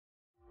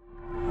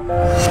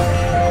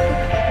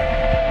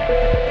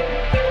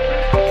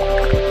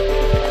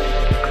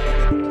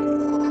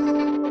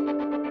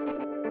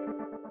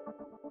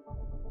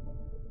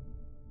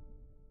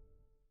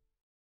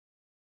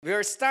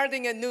We're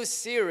starting a new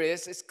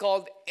series. It's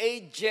called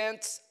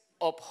Agents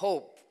of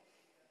Hope.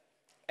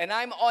 And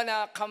I'm on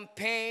a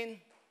campaign.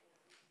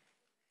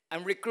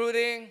 I'm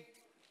recruiting.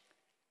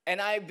 And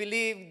I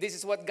believe this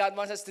is what God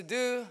wants us to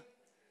do.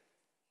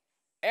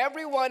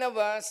 Every one of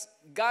us,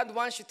 God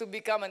wants you to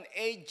become an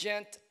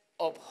agent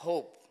of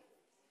hope.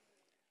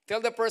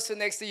 Tell the person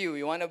next to you,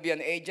 you want to be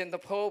an agent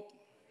of hope?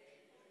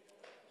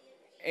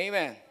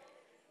 Amen.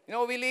 You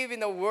know, we live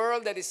in a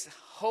world that is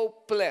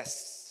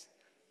hopeless,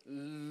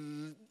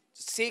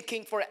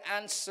 seeking for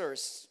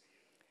answers.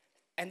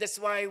 And that's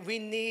why we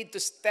need to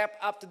step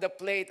up to the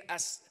plate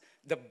as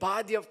the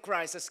body of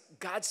Christ, as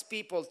God's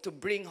people, to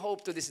bring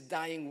hope to this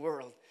dying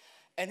world.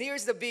 And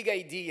here's the big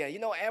idea. You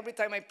know, every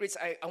time I preach,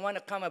 I want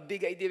to come a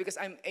big idea because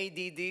I'm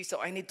ADD,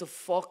 so I need to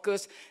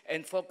focus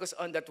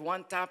on that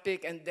one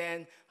topic and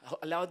then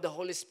allow the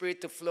Holy Spirit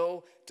to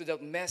flow to the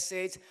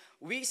message.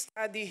 We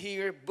study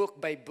here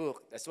book by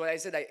book. That's why I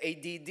said I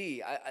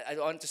ADD. I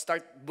want to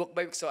start book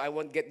by book so I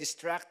won't get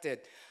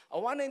distracted. I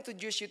want to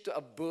introduce you to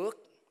a book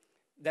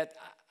that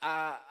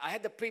I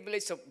had the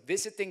privilege of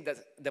visiting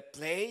the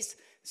place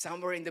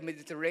somewhere in the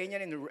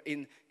Mediterranean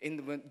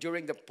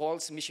during the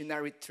Paul's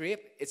missionary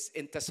trip. It's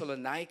in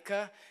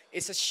Thessalonica.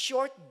 It's a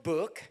short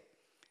book,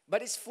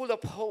 but it's full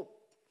of hope.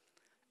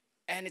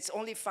 And it's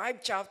only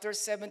 5 chapters,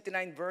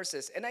 79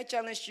 verses. And I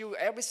challenge you,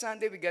 every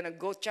Sunday we're going to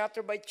go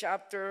chapter by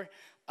chapter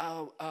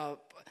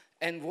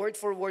and word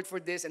for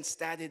this and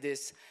study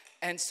this.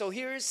 And so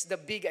here's the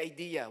big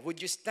idea.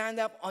 Would you stand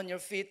up on your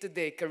feet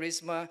today,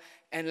 Charisma,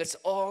 and let's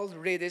all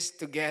read this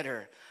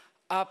together.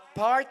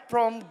 Apart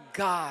from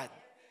God,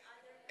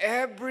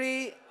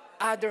 every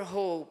other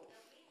hope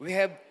we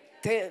have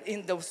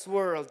in this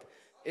world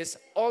is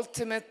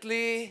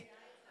ultimately,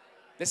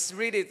 let's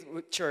read it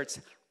with church.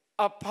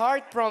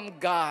 Apart from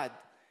God,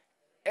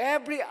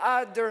 every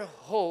other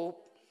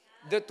hope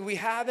that we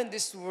have in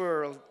this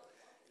world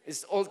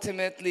is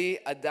ultimately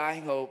a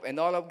dying hope. And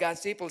all of God's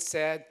people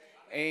said,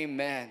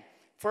 amen.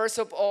 First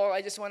of all,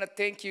 I just want to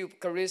thank you,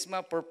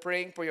 Charisma, for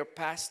praying for your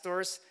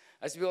pastors.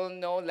 As we all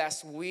know,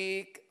 last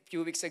week,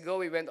 few weeks ago,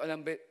 we went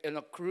on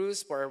a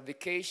cruise for our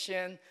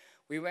vacation.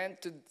 We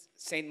went to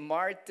St.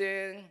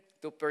 Martin,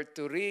 to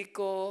Puerto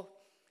Rico,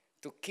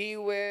 to Key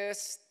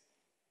West,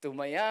 to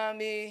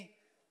Miami,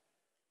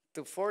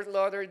 to Fort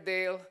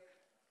Lauderdale.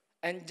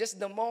 And just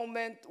the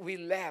moment we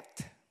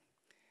left,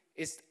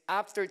 is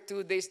after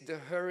 2 days, the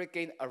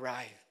hurricane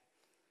arrived.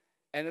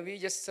 And we're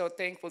just so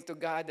thankful to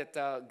God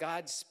that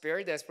God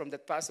spared us from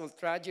that possible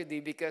tragedy,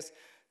 because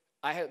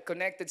I had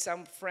connected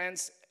some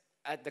friends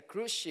at the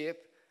cruise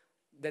ship.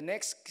 The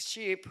next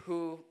ship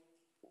who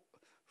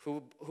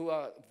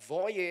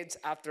voyaged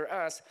after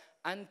us,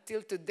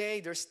 until today,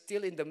 they're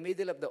still in the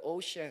middle of the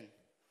ocean.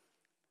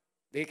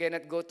 They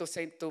cannot go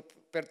to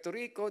Puerto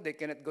Rico, they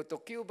cannot go to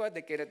Cuba,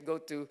 they cannot go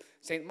to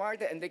St.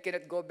 Martin, and they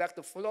cannot go back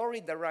to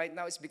Florida right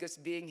now. It's because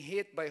being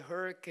hit by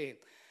hurricane.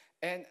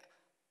 And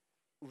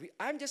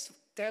I'm just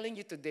telling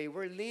you today,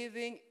 we're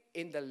living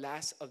in the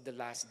last of the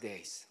last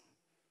days.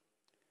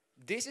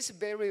 This is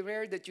very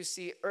rare that you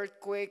see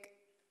earthquake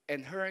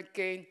and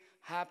hurricane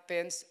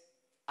happens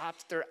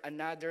after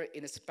another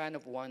in a span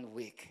of 1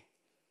 week.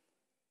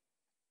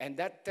 And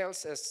that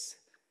tells us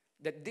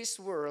that this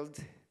world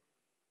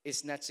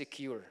is not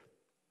secure.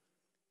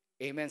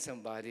 Amen,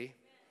 somebody? Amen.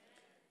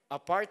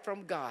 Apart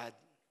from God,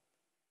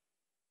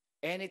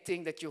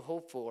 anything that you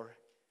hope for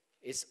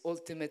is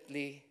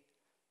ultimately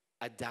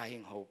a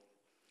dying hope.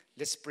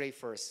 Let's pray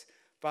first.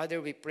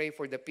 Father, we pray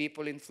for the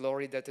people in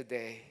Florida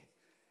today,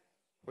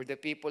 for the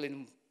people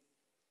in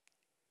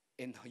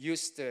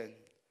Houston,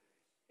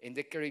 in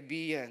the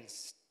Caribbean,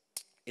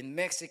 in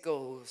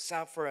Mexico, who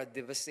suffer a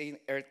devastating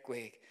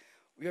earthquake.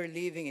 We are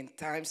living in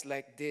times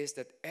like this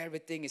that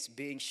everything is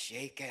being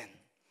shaken.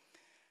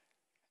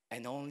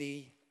 And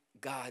only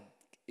God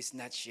is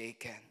not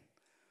shaken.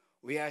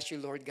 We ask you,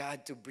 Lord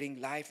God, to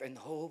bring life and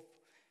hope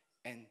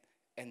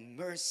and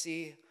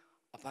mercy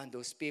upon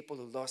those people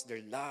who lost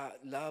their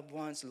loved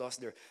ones, lost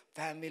their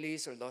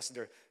families, or lost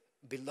their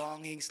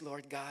belongings,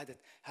 Lord God. That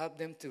help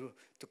them to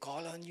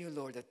call on you,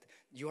 Lord, that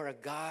you are a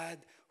God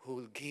who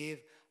will give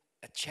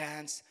a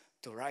chance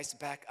to rise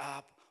back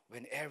up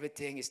when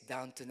everything is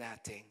down to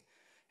nothing.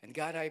 And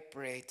God, I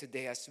pray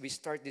today as we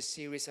start this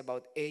series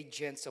about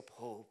agents of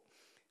hope,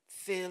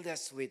 fill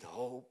us with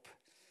hope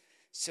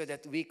so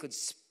that we could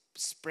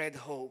spread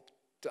hope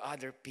to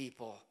other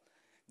people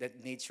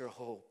that need your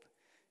hope.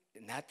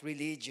 Not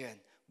religion,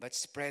 but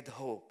spread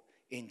hope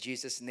in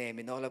Jesus' name.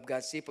 And all of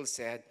God's people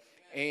said,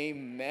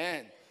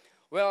 amen.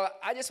 Well,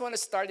 I just want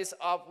to start this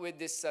off with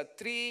this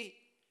 3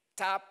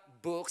 top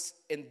books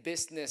in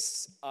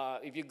business.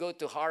 If you go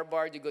to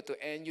Harvard, you go to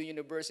NU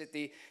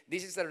University,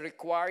 this is a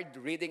required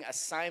reading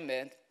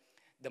assignment.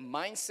 The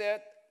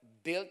Mindset,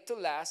 Built to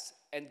Last,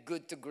 and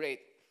Good to Great.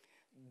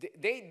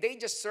 They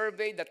just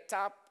survey the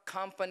top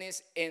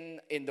companies in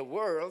the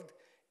world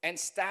and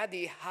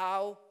study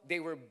how they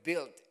were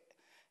built.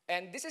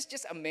 And this is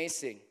just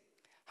amazing.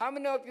 How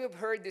many of you have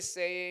heard this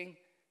saying,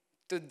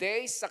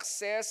 today's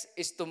success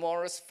is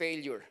tomorrow's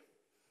failure?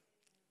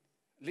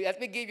 Let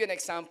me give you an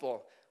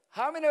example.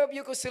 How many of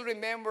you could still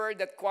remember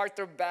that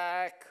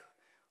quarterback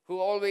who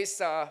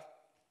always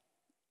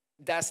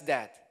does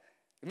that?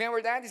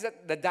 Remember that? Is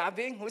that the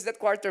dabbing? Who's that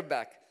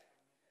quarterback?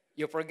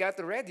 You forgot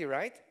already,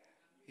 right?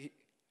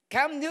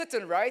 Cam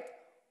Newton, right?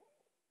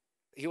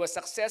 He was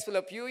successful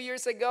a few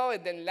years ago,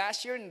 and then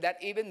last year, and that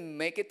even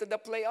make it to the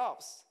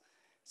playoffs.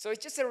 So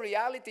it's just a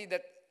reality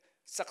that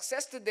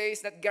success today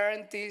is not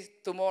guaranteed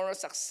tomorrow's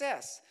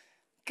success.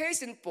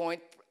 Case in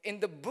point, in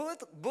the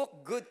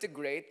book Good to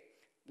Great,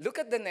 look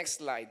at the next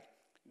slide.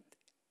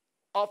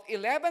 Of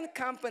 11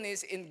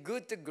 companies in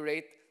Good to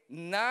Great,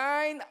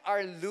 9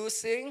 are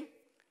losing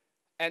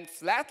and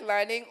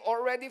flatlining,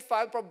 already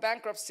filed for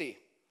bankruptcy.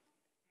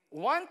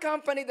 One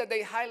company that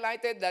they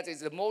highlighted that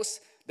is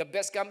the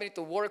best company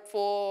to work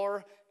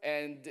for,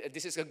 and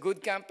this is a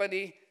good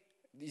company.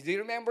 Do you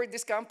remember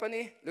this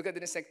company? Look at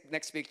the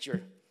next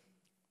picture.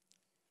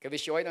 Can we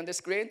show it on the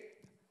screen?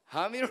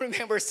 How many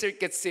remember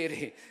Circuit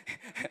City?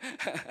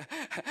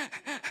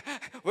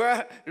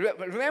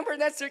 Remember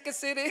that Circuit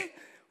City?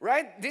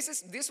 Right?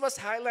 This was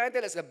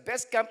highlighted as the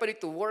best company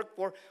to work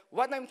for.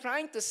 What I'm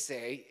trying to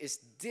say is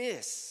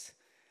this.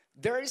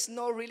 There is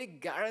no really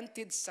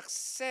guaranteed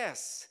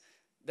success,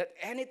 that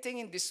anything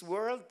in this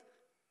world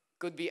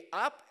could be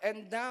up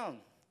and down.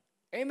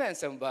 Amen,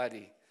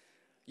 somebody.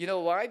 You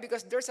know why?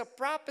 Because there's a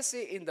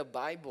prophecy in the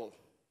Bible.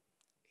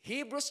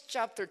 Hebrews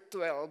chapter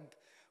 12,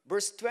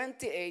 verse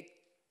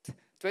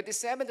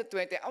 27 to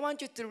 20. I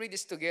want you to read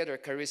this together,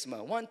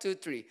 Charisma. 1, 2,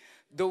 3.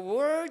 The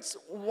words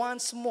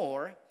once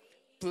more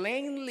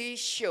plainly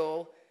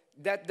show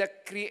that the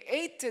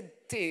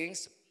created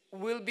things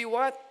will be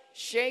what?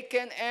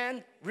 Shaken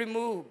and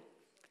removed.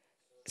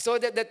 So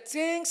that the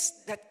things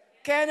that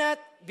cannot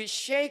be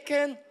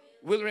shaken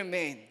will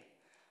remain.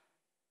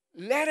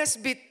 Let us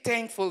be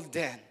thankful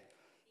then,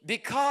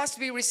 because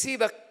we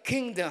receive a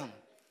kingdom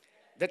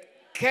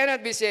that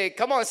cannot be shaken.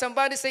 Come on,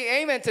 somebody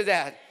say amen to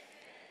that.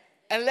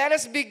 And let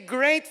us be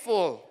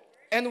grateful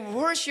and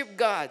worship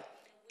God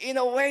in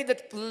a way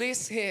that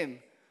pleases Him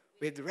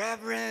with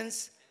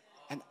reverence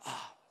and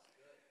awe.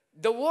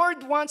 The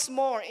word once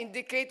more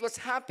indicate what's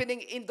happening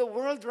in the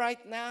world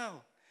right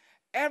now.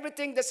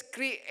 Everything that's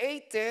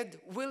created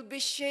will be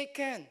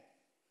shaken.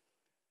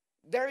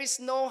 There is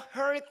no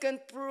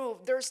hurricane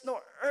proof. There's no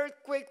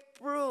earthquake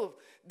proof.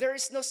 There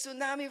is no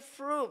tsunami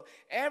proof.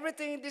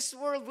 Everything in this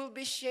world will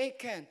be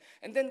shaken.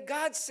 And then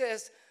God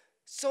says,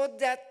 so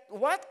that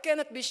what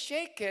cannot be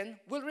shaken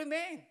will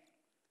remain.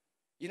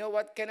 You know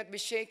what cannot be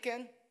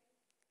shaken?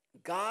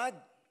 God.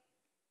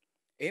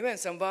 Amen,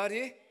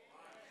 somebody.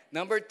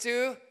 Number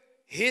 2,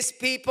 His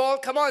people.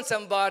 Come on,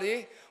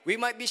 somebody. We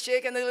might be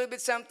shaken a little bit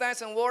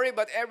sometimes and worry,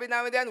 but every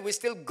now and then we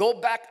still go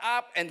back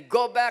up and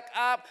go back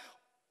up.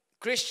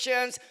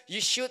 Christians, you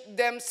shoot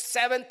them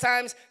 7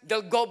 times,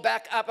 they'll go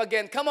back up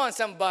again. Come on,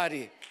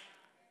 somebody.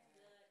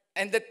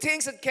 And the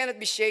things that cannot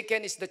be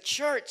shaken is the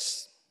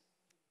church.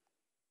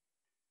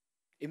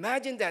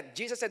 Imagine that.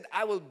 Jesus said,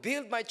 I will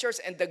build my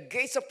church and the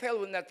gates of hell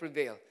will not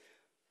prevail.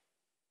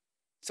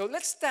 So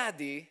let's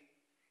study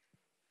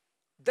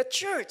the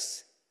church.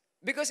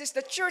 Because it's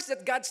the church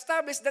that God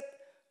established that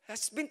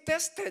has been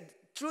tested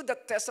through the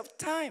test of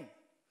time.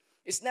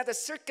 It's not a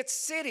circuit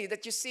city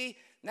that you see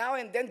now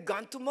and then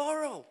gone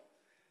tomorrow.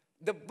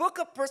 The book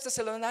of 1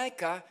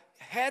 Thessalonica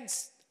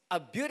has a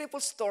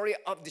beautiful story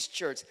of this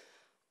church.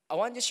 I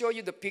want to show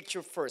you the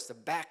picture first, the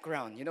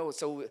background. You know,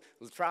 so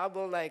we'll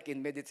travel like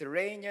in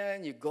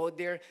Mediterranean. You go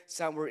there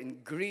somewhere in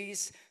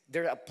Greece.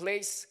 There's a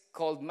place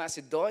called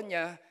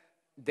Macedonia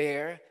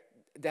there.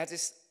 That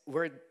is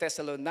where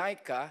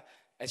Thessalonica.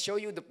 I show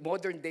you the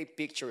modern day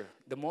picture.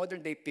 The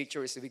modern day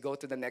picture is, if we go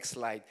to the next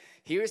slide.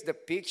 Here's the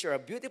picture, a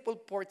beautiful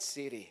port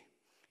city.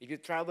 If you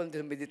travel to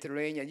the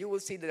Mediterranean, you will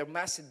see that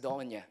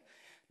Macedonia.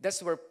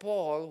 That's where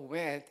Paul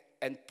went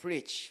and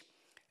preached.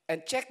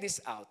 And check this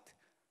out.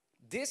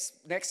 This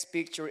next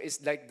picture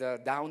is like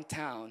the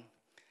downtown.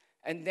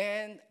 And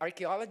then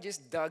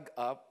archaeologists dug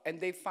up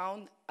and they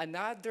found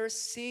another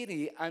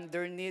city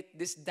underneath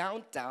this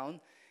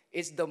downtown.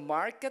 It's the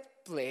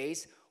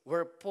marketplace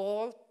where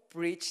Paul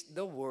preached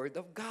the word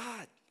of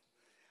God.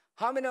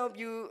 How many of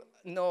you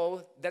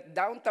know that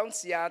downtown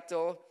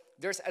Seattle,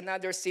 there's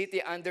another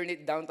city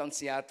underneath downtown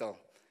Seattle?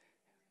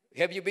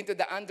 Have you been to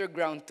the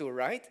underground too,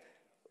 right?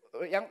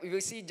 You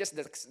see just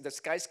the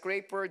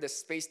skyscraper, the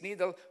Space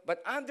Needle,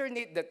 but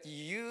underneath that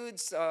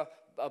huge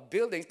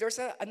building, there's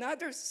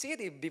another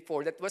city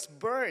before that was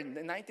burned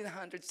in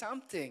 1900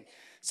 something.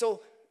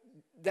 So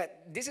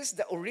this is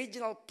the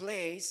original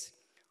place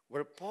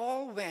where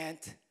Paul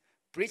went,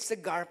 preached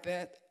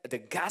the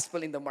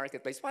gospel in the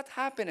marketplace. What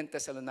happened in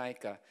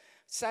Thessalonica?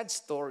 Sad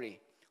story.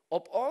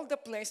 Of all the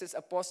places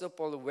Apostle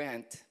Paul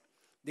went,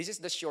 this is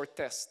the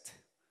shortest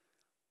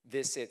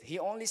visit. He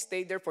only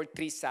stayed there for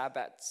 3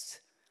 Sabbaths.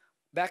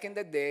 Back in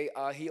the day,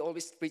 he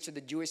always preached to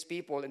the Jewish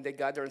people, and they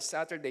gather on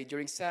Saturday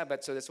during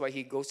Sabbath, so that's why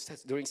he goes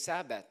during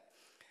Sabbath.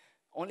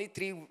 Only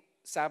 3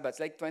 Sabbaths,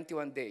 like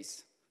 21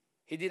 days.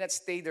 He did not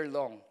stay there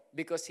long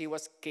because he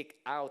was kicked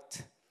out.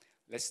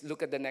 Let's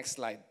look at the next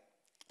slide.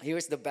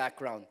 Here's the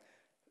background.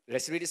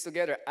 Let's read this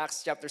together.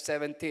 Acts chapter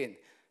 17.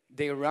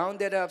 They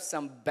rounded up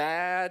some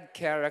bad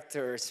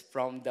characters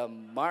from the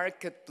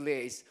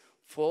marketplace,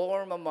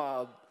 formed a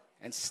mob,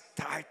 and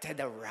started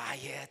a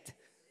riot.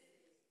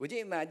 Would you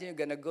imagine you're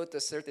going to go to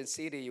a certain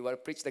city, you want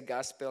to preach the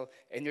gospel,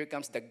 and here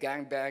comes the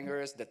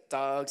gangbangers, the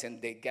thugs,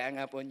 and they gang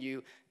up on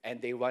you,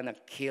 and they want to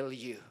kill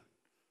you.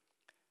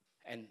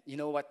 And you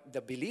know what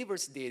the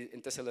believers did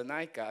in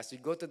Thessalonica? As you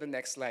go to the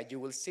next slide, you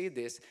will see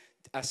this.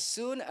 As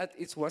soon as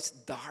it was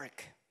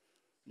dark,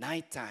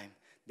 nighttime,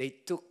 they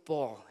took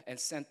Paul and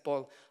sent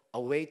Paul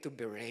away to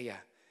Berea.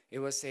 It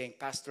was saying,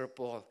 Pastor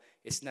Paul,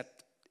 it's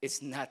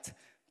not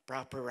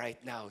proper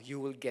right now. You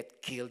will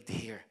get killed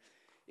here.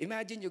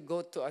 Imagine you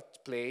go to a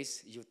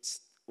place, you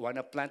want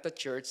to plant a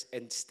church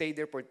and stay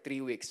there for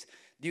 3 weeks.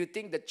 Do you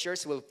think the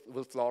church will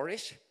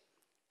flourish?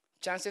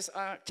 Chances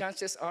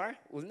are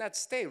will not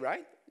stay,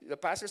 right? The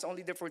pastor's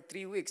only there for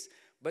 3 weeks.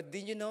 But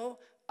did you know,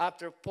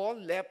 after Paul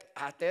left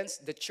Athens,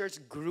 the church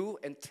grew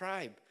and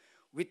thrived.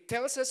 Which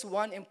tells us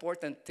one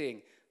important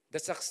thing. The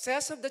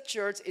success of the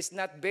church is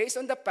not based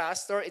on the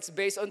pastor, it's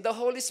based on the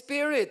Holy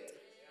Spirit.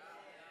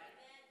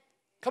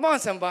 Come on,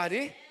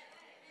 somebody.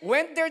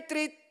 Went there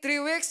three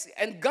weeks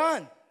and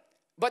gone.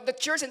 But the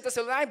church in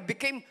Thessalonica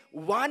became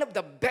one of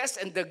the best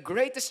and the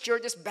greatest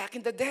churches back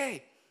in the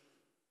day.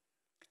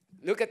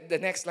 Look at the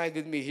next slide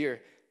with me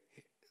here.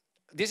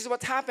 This is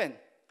what happened.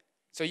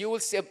 So you will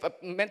see a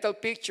mental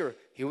picture.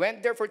 He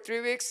went there for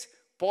 3 weeks.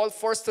 Paul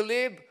forced to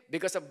leave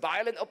because of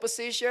violent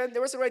opposition.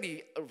 There was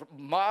already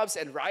mobs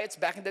and riots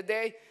back in the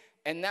day.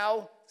 And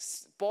now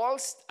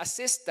Paul's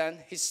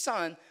assistant, his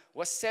son,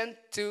 was sent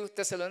to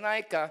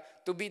Thessalonica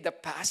to be the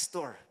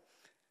pastor.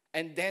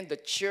 And then the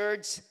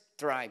church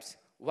thrives.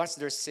 What's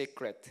their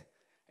secret?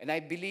 And I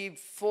believe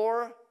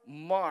 4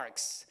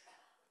 marks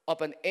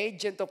of an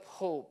agent of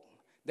hope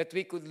that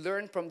we could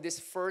learn from this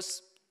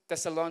first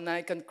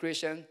Thessalonican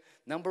Christian.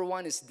 Number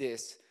 1 is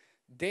this.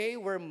 They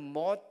were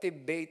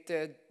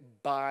motivated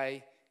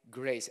by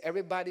grace.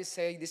 Everybody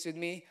say this with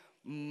me.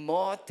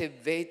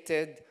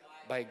 Motivated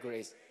by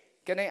grace.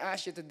 Can I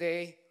ask you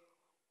today,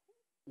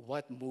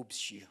 what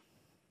moves you?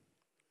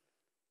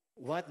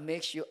 What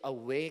makes you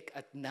awake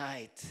at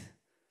night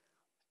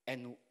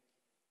and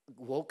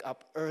woke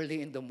up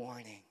early in the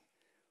morning?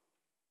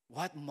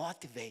 What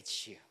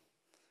motivates you?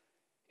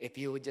 If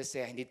you would just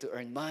say, I need to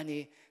earn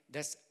money,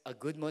 that's a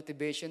good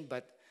motivation,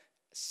 but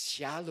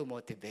shallow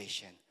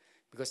motivation.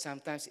 Because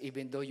sometimes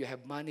even though you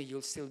have money,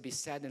 you'll still be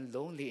sad and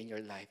lonely in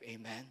your life.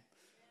 Amen?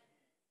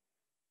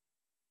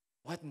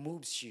 What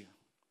moves you?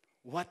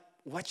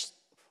 What's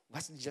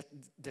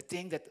the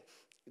thing that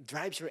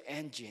drives your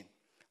engine?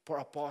 For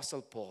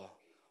Apostle Paul,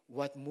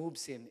 what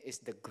moves him is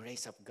the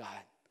grace of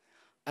God.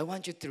 I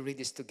want you to read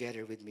this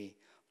together with me.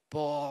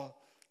 Paul,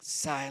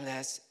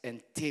 Silas,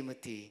 and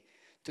Timothy,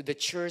 to the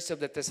church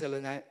of the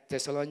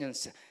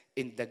Thessalonians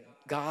in the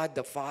God,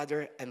 the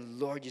Father, and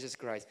Lord Jesus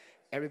Christ.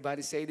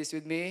 Everybody say this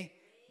with me.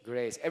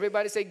 Grace.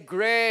 Everybody say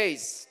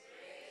grace.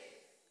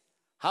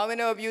 How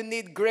many of you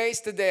need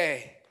grace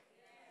today?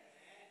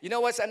 You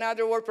know what's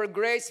another word for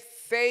grace?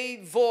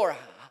 Favor.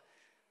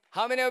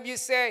 How many of you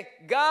say,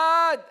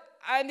 God,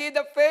 I need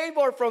a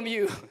favor from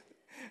you?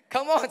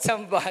 Come on,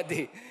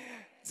 somebody.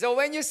 So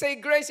when you say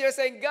grace, you're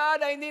saying,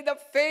 God, I need a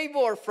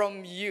favor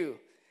from you.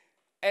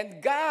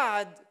 And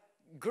God,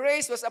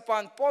 grace was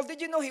upon Paul. Did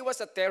you know he was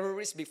a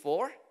terrorist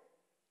before?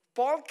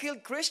 Paul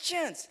killed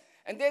Christians.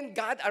 And then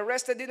God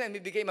arrested him and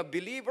he became a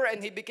believer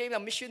and he became a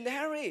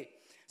missionary.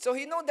 So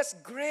he knows that's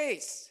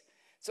grace.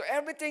 So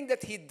everything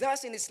that he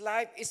does in his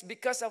life is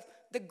because of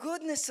the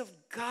goodness of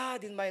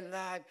God in my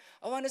life.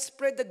 I want to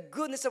spread the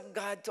goodness of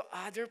God to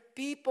other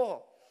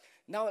people.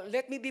 Now,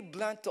 let me be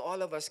blunt to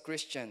all of us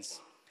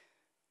Christians.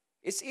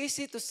 It's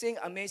easy to sing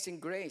Amazing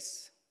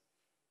Grace.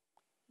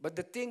 But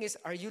the thing is,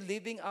 are you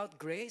living out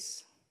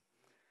grace?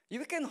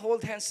 You can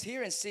hold hands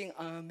here and sing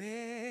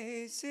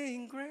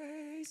Amazing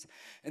Grace.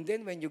 And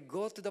then when you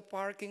go to the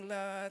parking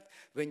lot,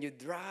 when you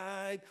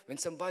drive, when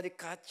somebody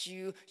caught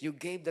you, you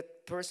gave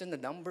that person the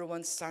number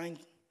 1 sign.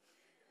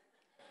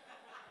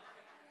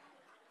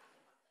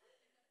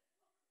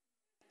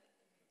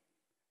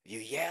 You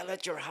yell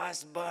at your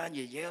husband,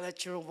 you yell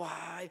at your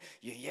wife,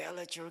 you yell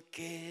at your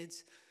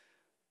kids.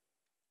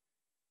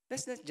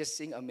 Let's not just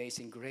sing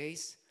Amazing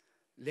Grace.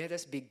 Let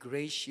us be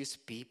gracious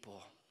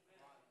people.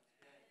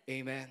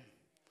 Amen.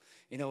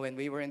 You know, when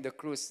we were in the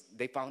cruise,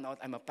 they found out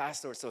I'm a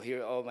pastor. So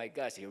here, oh my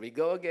gosh, here we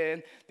go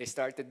again. They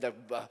started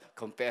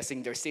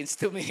confessing their sins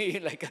to me.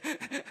 Like,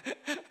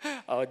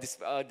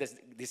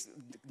 this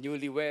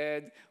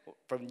newlywed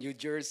from New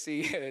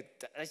Jersey,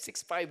 a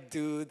 6'5"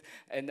 dude,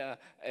 and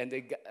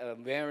they got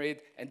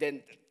married, and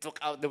then took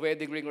out the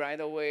wedding ring right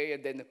away.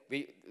 And then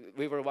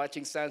we were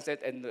watching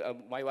sunset, and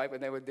my wife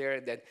and I were there,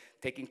 and then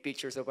taking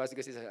pictures of us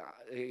because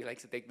he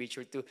likes to take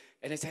pictures too.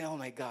 And I said, oh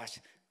my gosh,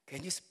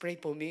 can you pray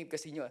for me?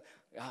 Because you know,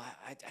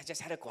 I just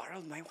had a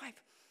quarrel with my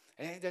wife.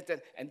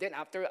 And then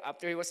after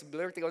he was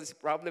blurting out this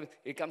problem,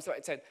 he comes to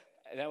and said,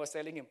 and I was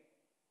telling him,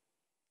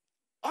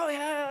 oh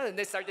yeah, and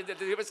they started to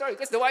tell the story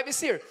because the wife is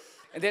here.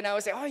 And then I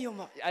would say,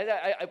 oh,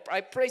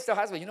 I praise the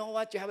husband. You know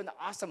what? You have an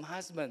awesome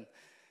husband.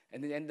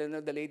 And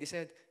then the lady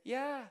said,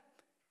 yeah,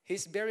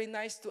 he's very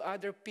nice to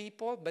other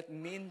people, but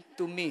mean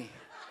to me.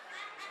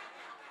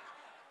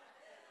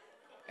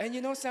 And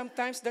you know,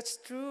 sometimes that's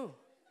true.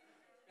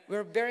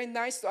 We're very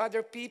nice to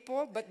other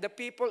people, but the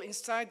people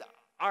inside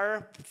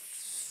our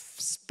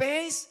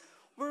space,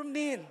 we're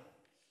mean.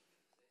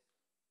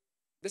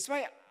 That's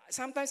why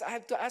sometimes I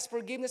have to ask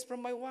forgiveness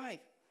from my wife.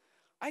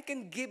 I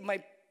can give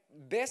my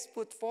best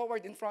foot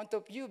forward in front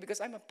of you because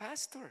I'm a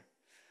pastor.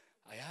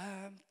 I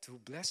am too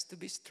blessed to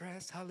be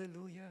stressed.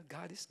 Hallelujah.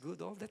 God is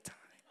good all the time.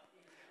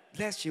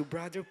 Bless you,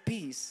 brother.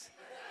 Peace.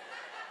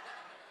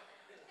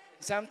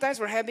 Sometimes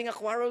we're having a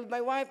quarrel with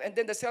my wife, and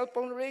then the cell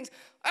phone rings.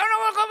 I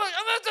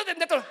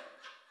don't know what.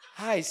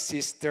 Hi,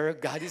 sister.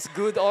 God is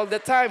good all the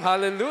time.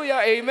 Hallelujah.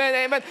 Amen.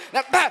 Amen.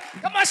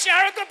 Come on,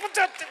 Sharon.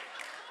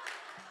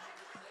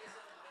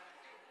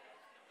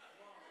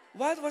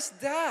 What was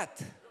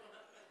that?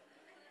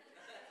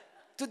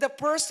 To the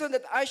person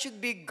that I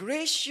should be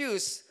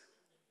gracious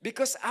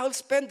because I'll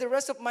spend the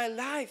rest of my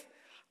life,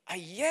 I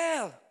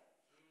yell.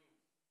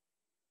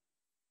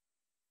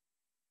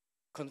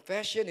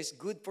 Confession is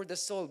good for the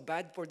soul,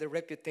 bad for the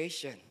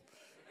reputation.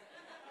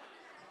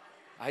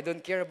 I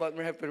don't care about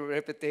my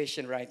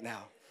reputation right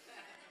now.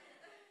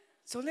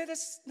 So let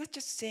us not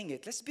just sing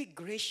it. Let's be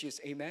gracious,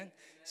 amen?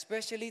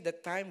 Especially the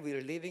time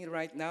we're living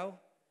right now.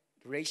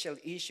 Racial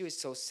issue is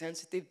so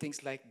sensitive,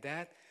 things like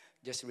that.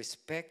 Just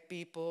respect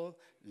people,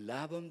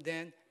 love them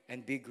then,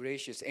 and be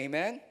gracious,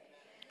 amen?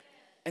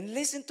 And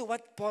listen to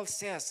what Paul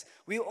says.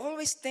 We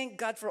always thank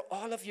God for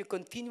all of you,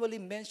 continually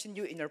mention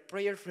you in our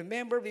prayers.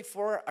 Remember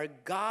before our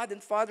God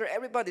and Father,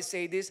 everybody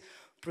say this,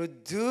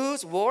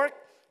 work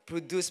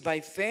produced by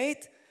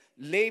faith,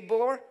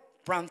 labor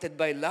prompted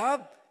by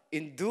love,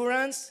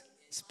 endurance,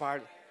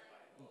 inspired.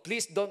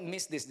 Please don't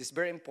miss this. This is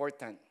very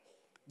important.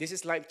 This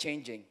is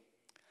life-changing.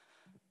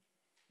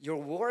 Your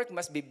work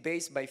must be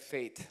based by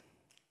faith.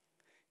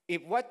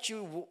 If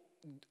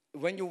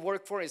when you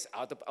work for is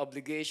out of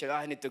obligation,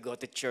 I need to go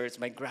to church,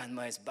 my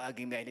grandma is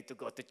bugging me, I need to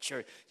go to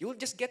church, you will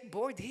just get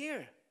bored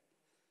here.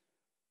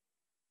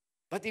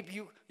 But if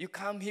you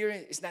come here,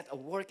 it's not a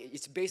work,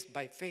 it's based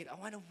by faith. I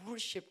want to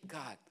worship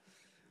God.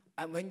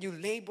 And when you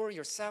labor,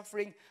 you're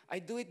suffering, I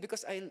do it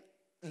because I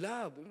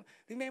love.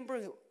 Remember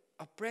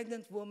a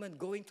pregnant woman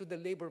going to the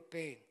labor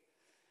pain.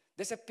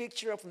 There's a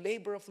picture of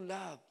labor of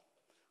love,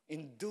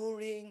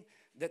 enduring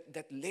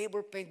that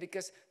labor pain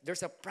because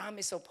there's a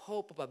promise of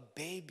hope of a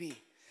baby.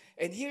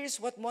 And here's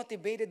what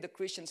motivated the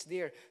Christians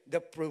there.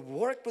 The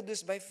work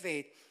produced by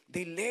faith,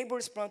 the labor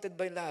is prompted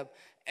by love,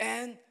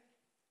 and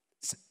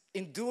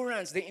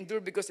endurance. They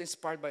endure because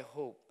inspired by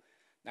hope.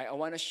 Now, I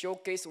want to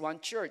showcase one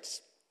church.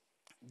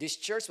 This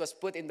church was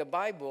put in the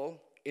Bible,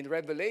 in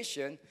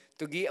Revelation,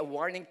 to give a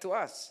warning to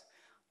us.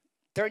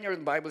 Turn your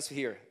Bibles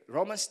here.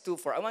 Romans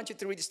 2:4. I want you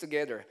to read this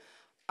together.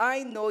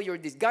 I know your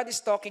deeds. God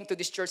is talking to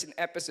this church in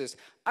Ephesus.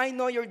 I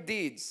know your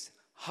deeds,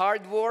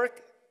 hard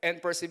work,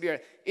 and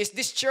perseverance. Is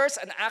this church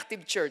an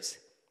active church?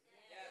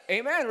 Yes.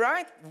 Amen,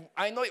 right?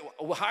 I know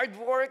hard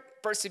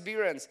work,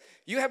 perseverance.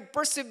 You have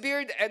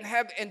persevered and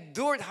have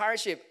endured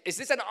hardship. Is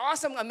this an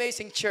awesome,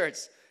 amazing church?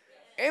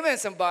 Yes. Amen,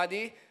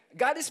 somebody.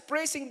 God is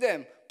praising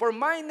them. For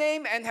my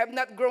name and have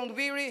not grown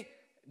weary.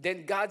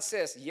 Then God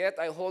says, yet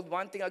I hold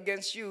one thing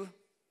against you.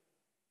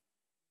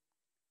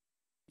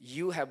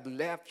 You have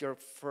left your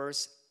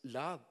first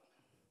love.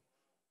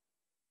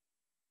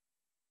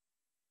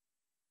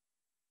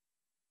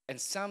 And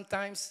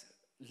sometimes,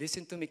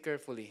 listen to me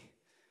carefully,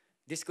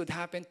 this could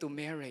happen to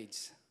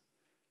marriage.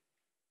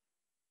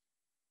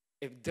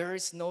 If there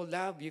is no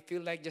love, you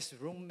feel like just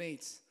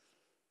roommates.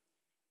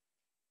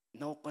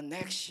 No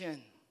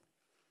connection.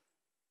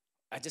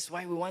 And that's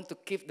why we want to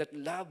keep that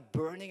love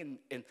burning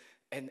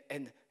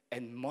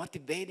and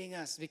motivating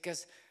us.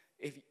 Because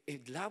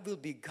if love will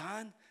be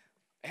gone,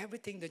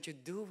 everything that you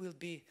do will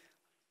be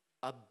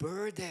a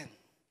burden.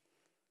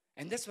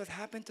 And that's what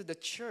happened to the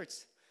church.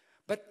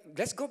 But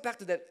let's go back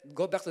to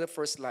the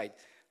first slide.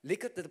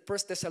 Look at the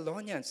First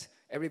Thessalonians.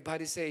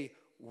 Everybody say,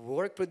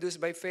 work produced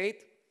by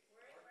faith,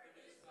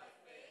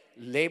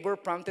 labor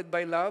prompted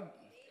by love,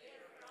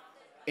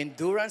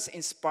 endurance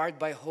inspired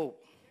by hope.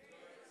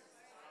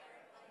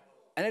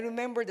 And I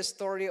remember the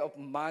story of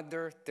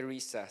Mother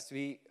Teresa. As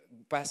we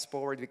fast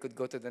forward, we could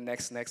go to the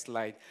next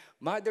slide.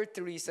 Mother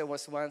Teresa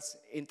was once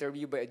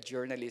interviewed by a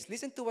journalist.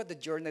 Listen to what the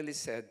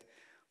journalist said.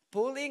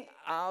 Pulling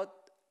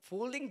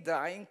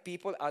dying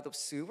people out of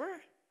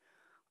sewer?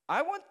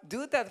 I won't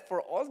do that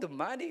for all the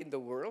money in the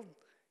world.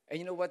 And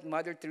you know what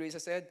Mother Teresa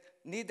said?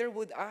 Neither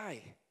would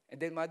I. And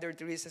then Mother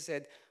Teresa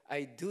said,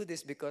 I do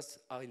this because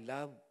I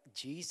love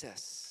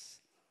Jesus.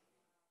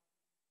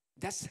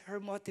 That's her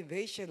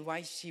motivation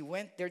why she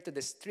went there to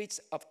the streets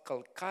of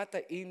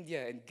Calcutta,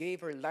 India, and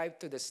gave her life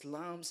to the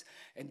slums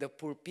and the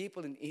poor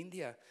people in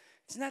India.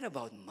 It's not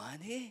about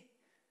money.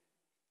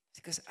 It's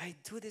because I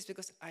do this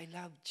because I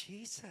love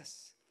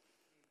Jesus.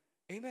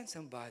 Amen,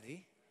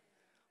 somebody.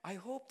 I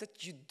hope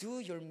that you do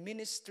your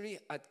ministry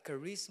at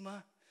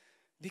Charisma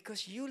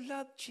Because you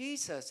love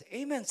Jesus.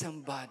 Amen,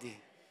 somebody.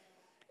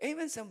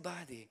 Amen,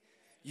 somebody.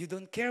 You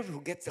don't care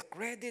who gets the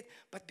credit,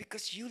 but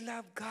because you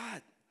love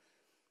God.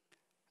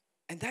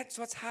 And that's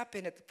what's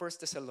happened at First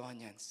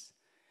Thessalonians.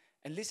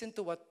 And listen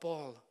to what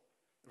Paul,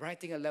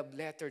 writing a love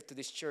letter to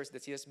this church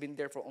that he has been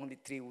there for only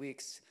 3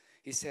 weeks.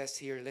 He says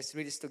here, let's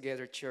read this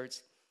together, church.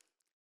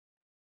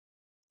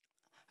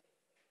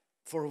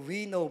 For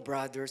we know,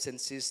 brothers and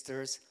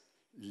sisters,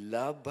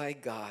 loved by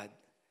God,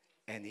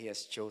 and He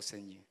has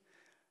chosen you.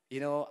 You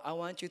know, I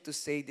want you to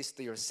say this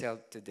to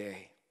yourself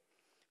today.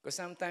 Because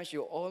sometimes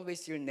you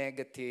always hear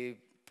negative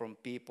from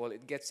people.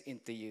 It gets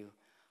into you.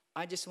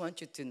 I just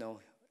want you to know,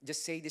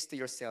 just say this to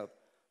yourself.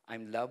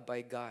 I'm loved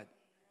by God.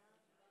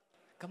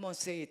 Come on,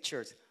 say it,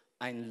 church.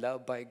 I'm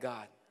loved by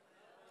God.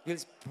 You'll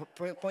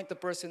point the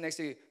person next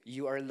to you.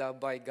 You are loved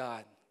by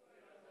God.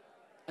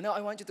 And now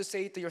I want you to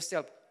say it to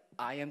yourself.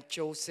 I am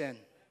chosen.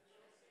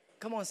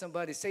 Come on,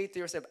 somebody. Say it to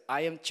yourself.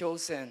 I am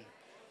chosen.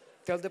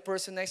 Tell the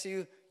person next to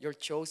you, you're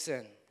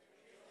chosen.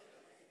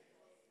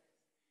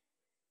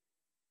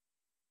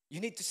 You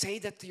need to say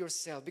that to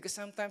yourself because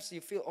sometimes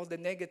you feel all the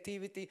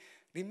negativity.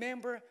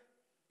 Remember,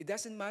 it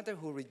doesn't matter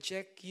who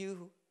reject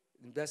you.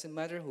 It doesn't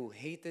matter who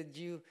hated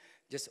you.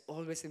 Just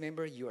always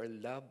remember you are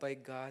loved by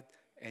God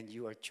and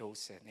you are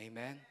chosen.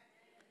 Amen?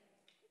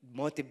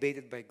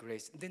 Motivated by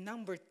grace. Then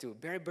number 2,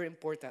 very, very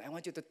important. I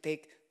want you to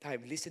take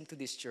time. Listen to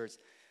this church.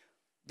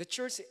 The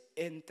church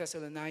in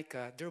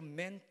Thessalonica, they're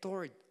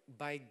mentored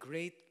by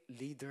great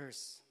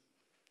leaders.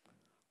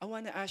 I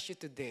want to ask you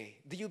today,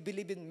 do you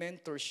believe in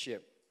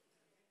mentorship?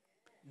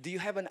 Do you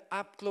have an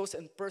up-close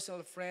and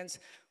personal friends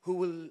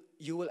who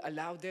you will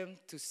allow them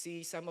to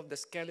see some of the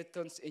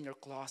skeletons in your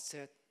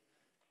closet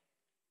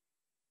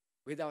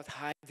without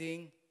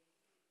hiding?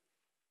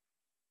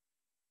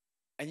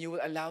 And you will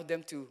allow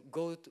them to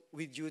go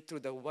with you through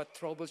what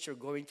troubles you're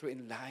going through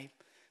in life?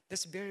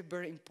 That's very,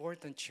 very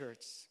important,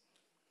 church.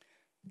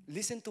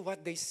 Listen to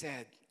what they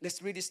said. Let's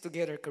read this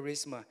together,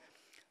 Charisma.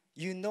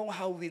 You know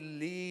how we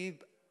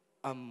live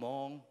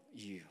among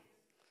you.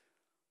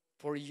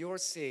 For your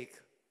sake,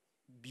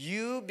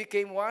 you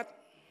became what?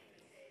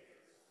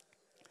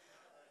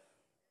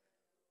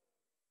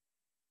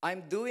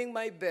 I'm doing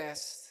my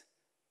best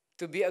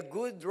to be a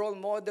good role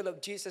model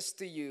of Jesus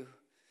to you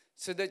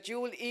so that you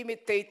will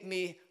imitate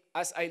me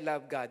as I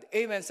love God.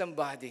 Amen,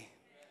 somebody.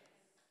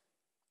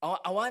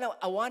 I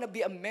want to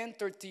be a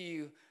mentor to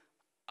you.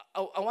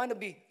 I want to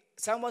be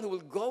someone who will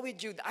go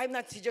with you. I'm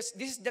not just,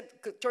 this is the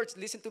church,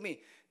 listen to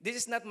me. This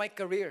is not my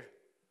career.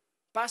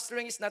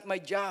 Pastoring is not my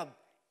job.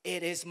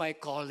 It is my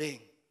calling.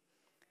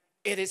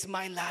 It is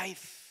my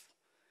life.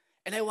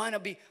 And I want to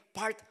be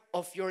part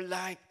of your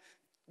life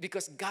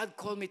because God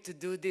called me to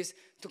do this,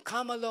 to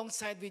come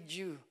alongside with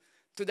you,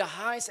 to the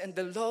highs and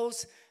the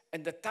lows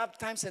and the tough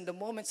times and the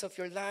moments of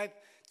your life,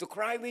 to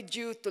cry with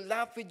you, to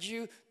laugh with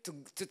you, to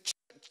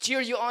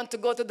cheer you on, to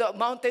go to the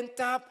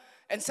mountaintop,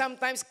 and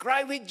sometimes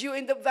cry with you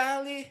in the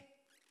valley.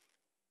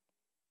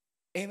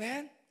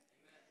 Amen?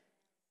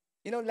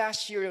 You know,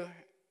 last year,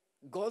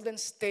 Golden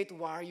State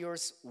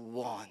Warriors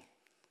won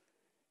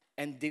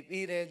and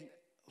defeated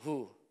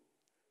who?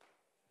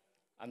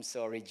 I'm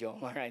sorry,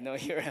 Jomar. I know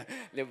you're a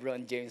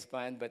LeBron James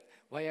fan, but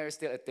why are you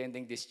still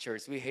attending this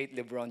church? We hate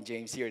LeBron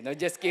James here. No,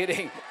 just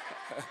kidding.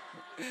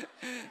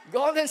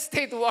 Golden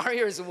State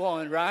Warriors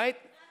won, right?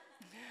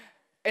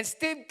 And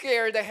Steve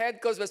Kerr, the head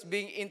coach, was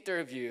being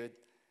interviewed,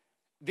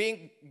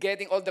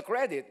 getting all the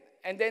credit.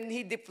 And then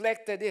he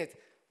deflected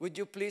it. Would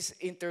you please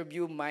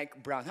interview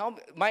Mike Brown?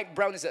 Mike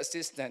Brown is the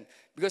assistant.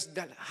 Because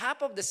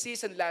half of the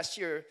season last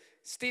year,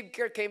 Steve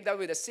Kerr came down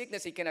with a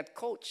sickness he cannot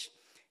coach.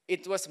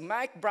 It was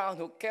Mike Brown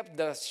who kept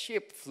the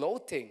ship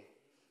floating.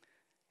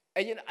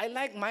 And you know, I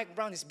like Mike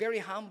Brown. He's very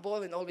humble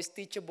and always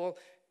teachable.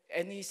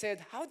 And he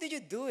said, how did you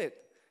do it?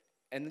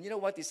 And you know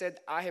what he said?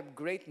 I have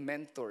great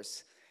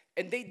mentors.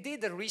 And they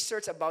did the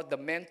research about the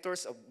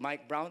mentors of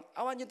Mike Brown.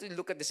 I want you to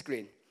look at the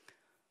screen.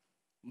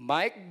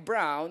 Mike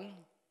Brown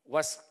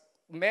was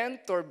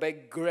mentored by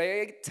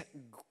Greg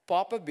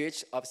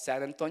Popovich of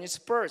San Antonio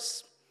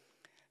Spurs.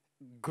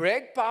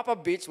 Greg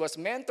Popovich was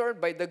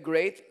mentored by the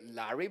great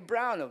Larry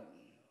Brown.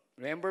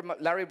 Remember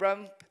Larry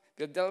Brown,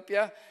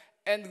 Philadelphia?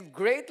 And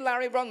great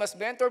Larry Brown was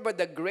mentored by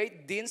the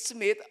great Dean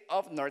Smith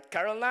of North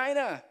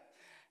Carolina.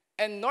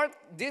 And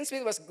Dean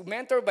Smith was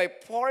mentored by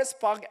Forrest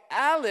Pug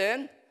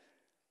Allen.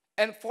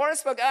 And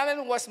Forrest Pug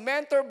Allen was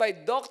mentored by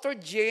Dr.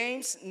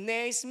 James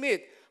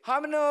Naismith. How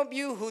many of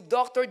you who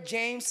Dr.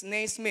 James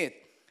Naismith?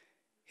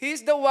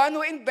 He's the one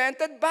who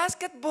invented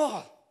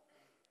basketball.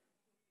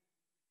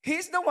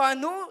 He's the one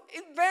who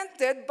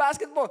invented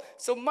basketball.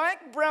 So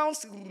Mike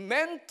Brown's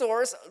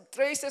mentors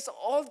traces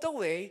all the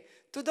way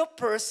to the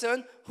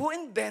person who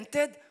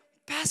invented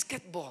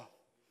basketball.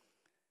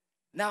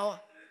 Now,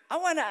 I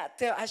want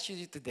to ask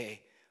you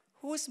today,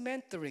 who is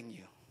mentoring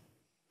you?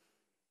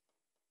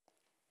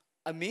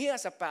 Me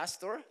as a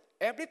pastor,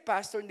 every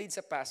pastor needs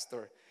a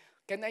pastor.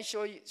 Can I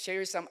share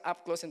you some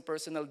up-close and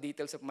personal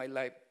details of my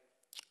life?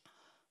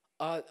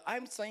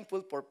 I'm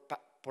thankful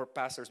for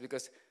pastors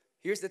because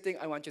here's the thing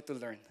I want you to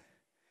learn.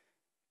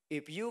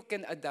 If you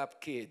can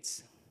adopt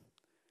kids,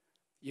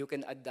 you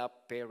can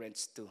adopt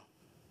parents too.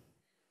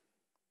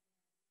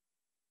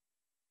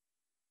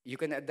 You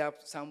can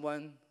adopt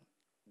someone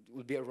who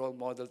will be a role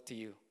model to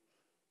you.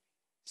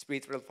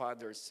 Spiritual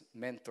fathers,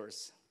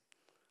 mentors.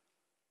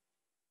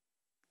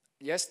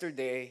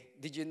 Yesterday,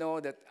 did you know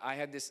that I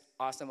had this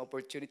awesome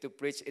opportunity to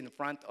preach in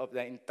front of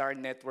the entire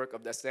network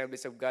of the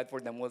Assemblies of God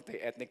for the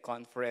multi-ethnic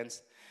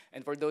conference?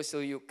 And for those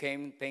of you who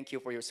came, thank you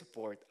for your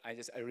support. I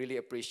really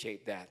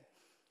appreciate that.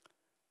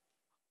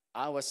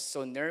 I was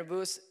so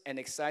nervous and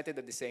excited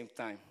at the same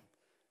time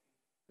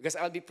because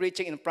I'll be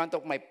preaching in front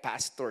of my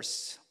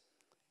pastors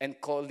and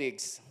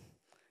colleagues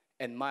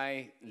and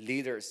my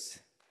leaders.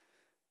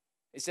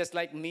 It's just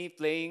like me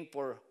playing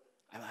for,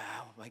 oh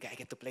my God, I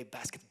get to play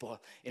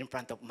basketball in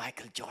front of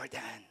Michael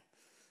Jordan,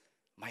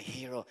 my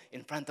hero,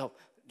 in front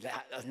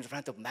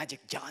of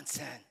Magic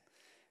Johnson.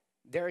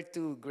 There are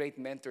two great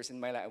mentors in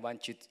my life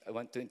I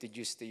want to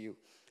introduce to you.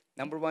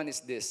 Number one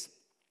is this.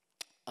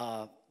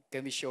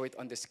 Can we show it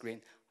on the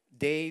screen?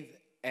 Dave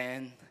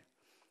and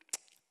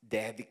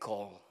Debbie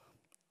Cole.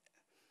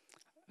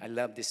 I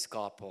love this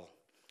couple.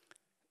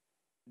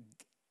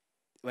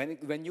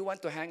 When you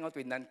want to hang out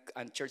with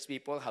non-church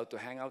people, how to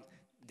hang out,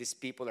 these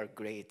people are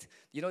great.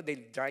 You know, they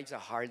drive a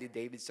Harley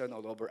Davidson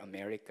all over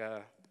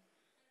America,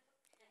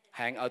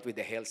 hang out with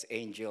the Hells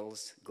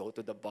Angels, go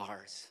to the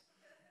bars,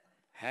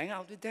 hang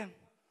out with them,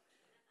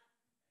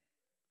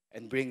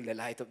 and bring the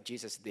light of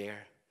Jesus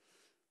there.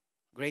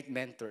 Great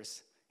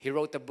mentors. He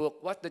wrote a book,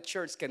 What the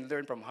Church Can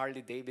Learn from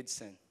Harley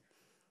Davidson.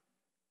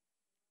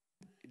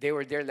 They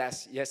were there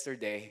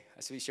yesterday,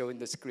 as we show in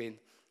the screen.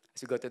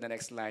 As we go to the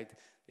next slide,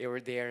 they were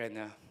there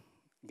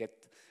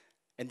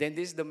and then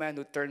this is the man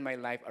who turned my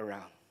life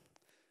around.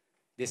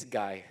 This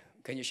guy,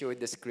 can you show it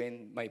the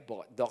screen? My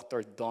boss,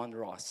 Dr. Don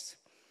Ross.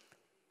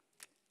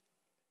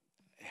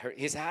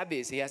 His hobby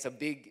is he has a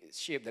big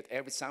ship that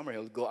every summer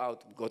he'll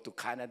go to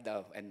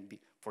Canada and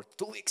for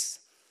 2 weeks,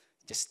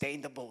 just stay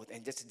in the boat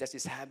and that's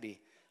his hobby,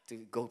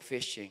 to go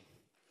fishing.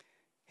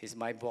 He's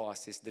my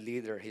boss. He's the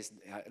leader.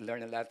 I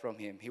learned a lot from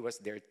him. He was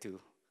there too.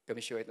 Can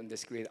we show it on the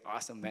screen?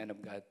 Awesome man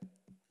of God.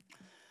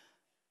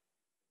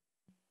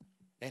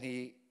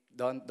 Then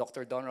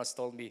Dr. Don Ross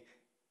told me,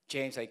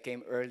 James, I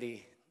came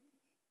early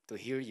to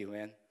hear you,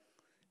 man.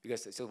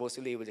 Because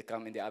supposedly he would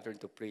come in the afternoon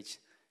to preach.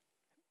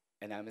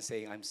 And I'm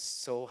saying, I'm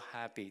so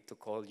happy to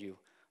call you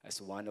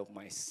as one of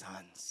my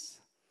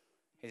sons.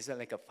 He's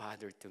like a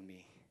father to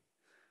me.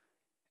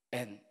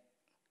 And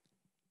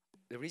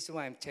the reason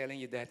why I'm telling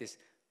you that is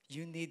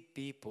you need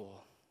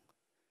people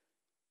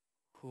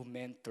who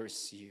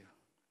mentors you.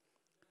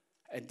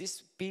 And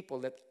these people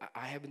that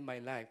I have in my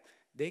life,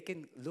 they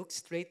can look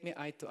straight me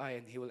eye to eye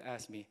and he will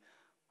ask me,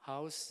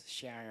 how's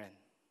Sharon?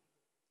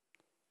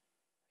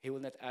 He will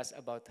not ask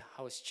about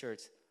how's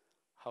church,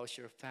 how's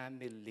your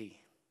family?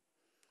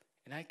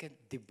 And I can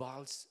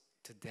divulge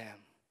to them.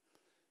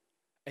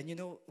 And you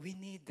know, we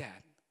need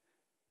that.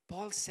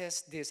 Paul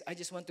says this. I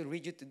just want to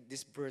read you to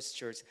this verse,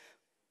 church.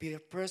 1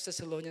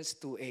 Thessalonians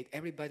 2:8.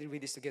 Everybody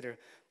read this together.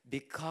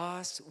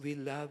 Because we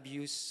love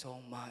you so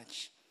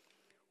much,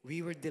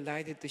 we were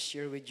delighted to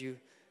share with you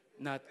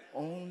not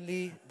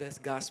only the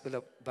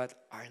gospel,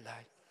 but our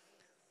life.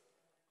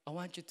 I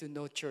want you to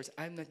know, church,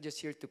 I'm not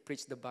just here to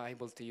preach the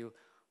Bible to you.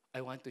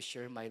 I want to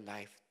share my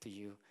life to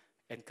you.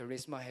 And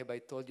Charisma, have I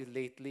told you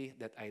lately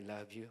that I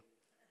love you?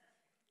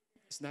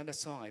 It's not a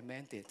song, I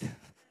meant it.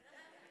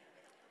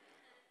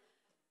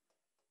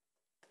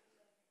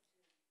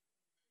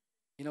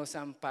 You know,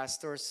 some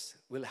pastors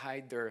will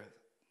hide their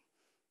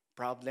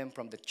problem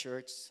from the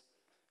church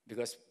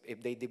because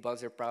if they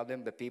divulge their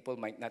problem, the people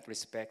might not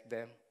respect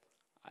them.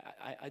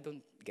 I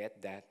don't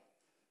get that.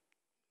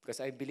 Because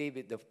I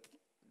believe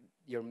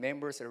your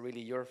members are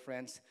really your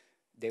friends.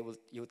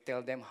 You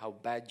tell them how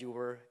bad you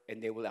were,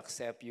 and they will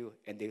accept you,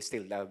 and they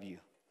still love you.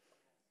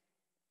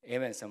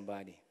 Amen,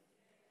 somebody.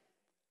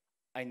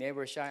 I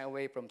never shy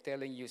away from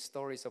telling you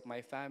stories of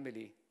my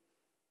family.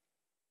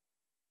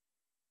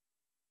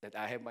 That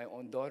I have my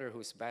own daughter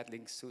who's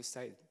battling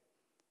suicide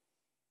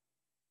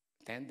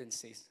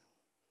tendencies.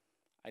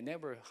 I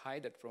never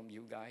hide it from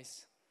you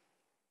guys.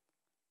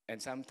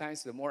 And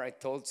sometimes the more I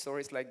told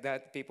stories like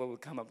that, people will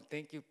come up,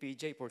 thank you,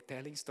 PJ, for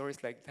telling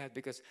stories like that,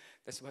 because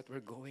that's what we're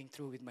going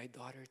through with my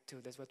daughter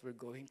too. That's what we're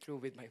going through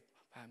with my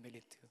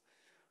family too.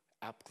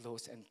 Up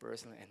close and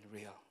personal and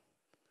real.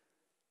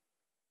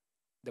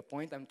 The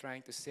point I'm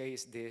trying to say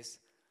is this.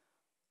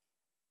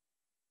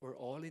 We're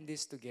all in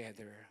this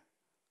together.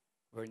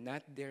 We're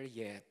not there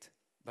yet,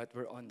 but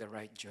we're on the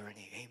right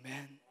journey.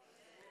 Amen?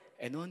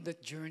 And on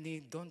that journey,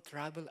 don't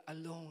travel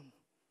alone.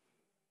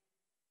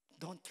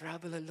 Don't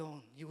travel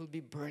alone. You will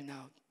be burned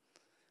out.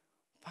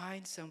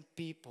 Find some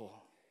people.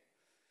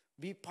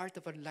 Be part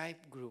of a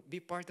life group. Be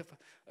part of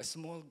a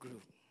small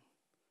group.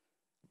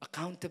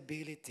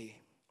 Accountability.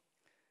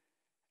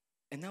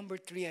 And number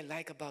 3 I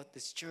like about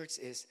this church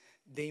is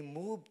they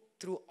move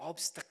through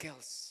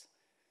obstacles.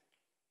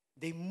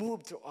 They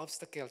moved through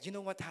obstacles. You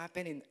know what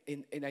happened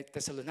in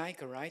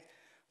Thessalonica, right?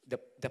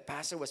 The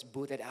pastor was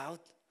booted out.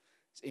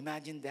 So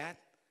imagine that.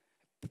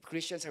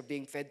 Christians are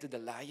being fed to the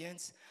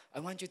lions. I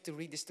want you to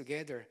read this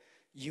together.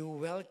 You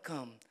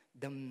welcome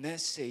the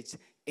message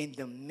in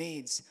the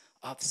midst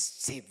of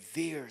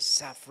severe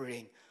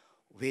suffering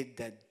with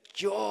the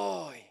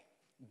joy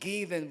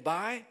given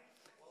by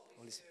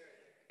Holy Spirit.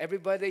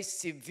 Everybody,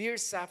 severe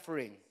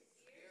suffering.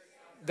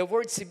 The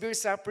word severe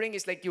suffering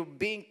is like you're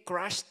being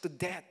crushed to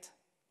death.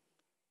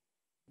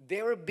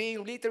 They were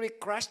being literally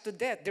crushed to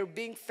death. They're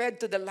being fed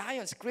to the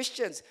lions.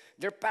 Christians,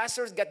 their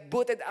pastors got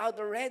booted out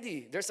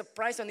already. There's a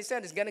price on his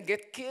head. He's going to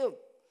get killed.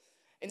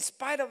 In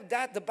spite of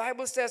that, the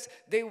Bible says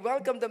they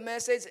welcome the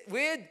message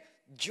with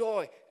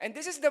joy. And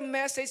this is the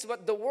message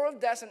what the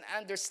world doesn't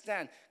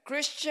understand.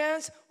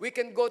 Christians, we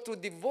can go through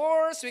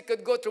divorce, we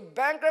could go through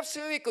bankruptcy,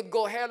 we could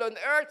go hell on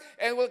earth,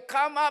 and we'll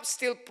come up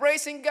still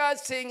praising God,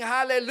 saying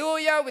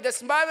hallelujah with a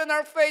smile on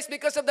our face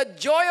because of the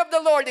joy of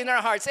the Lord in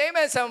our hearts.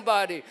 Amen,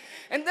 somebody.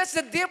 And that's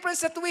the difference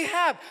that we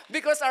have,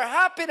 because our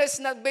happiness is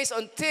not based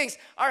on things.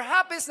 Our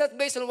happiness is not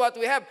based on what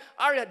we have.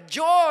 Our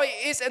joy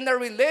is in the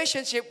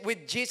relationship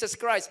with Jesus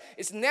Christ.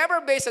 It's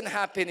never based on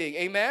happening.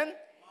 Amen.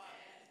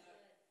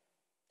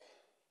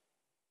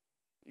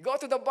 You go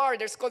to the bar,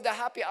 there's called the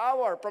happy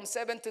hour from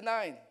 7 to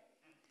 9.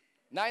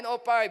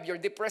 9:05, you're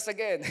depressed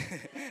again.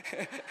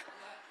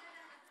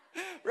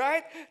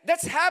 Right?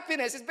 That's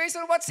happiness. It's based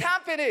on what's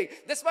happening.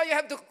 That's why you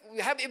have to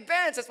have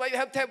events. That's why you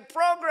have to have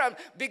programs,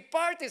 big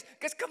parties.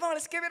 Because come on,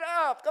 let's give it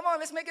up. Come on,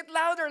 let's make it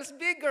louder, let's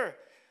bigger.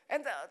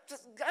 And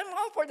I'm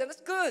all for that. That's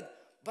good.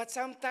 But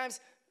sometimes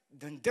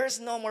when there's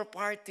no more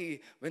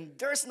party, when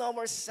there's no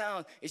more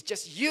sound, it's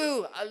just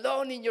you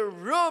alone in your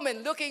room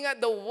and looking at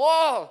the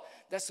wall.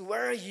 That's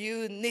where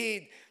you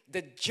need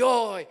the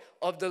joy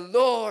of the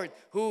Lord,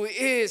 who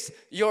is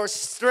your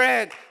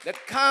strength,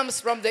 that comes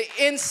from the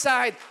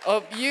inside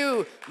of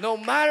you. No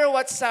matter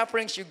what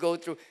sufferings you go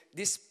through,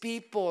 these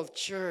people,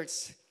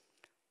 church,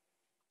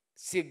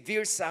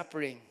 severe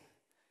suffering.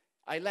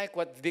 I like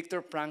what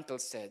Viktor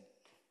Frankl said.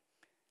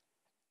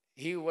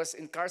 He was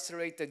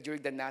incarcerated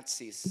during the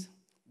Nazis,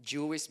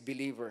 Jewish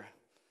believer.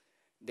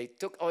 They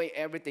took away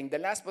everything. The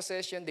last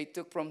possession they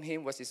took from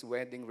him was his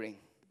wedding ring,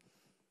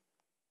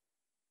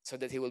 so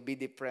that he will be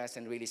depressed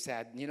and really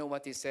sad. You know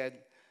what he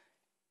said?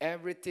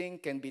 Everything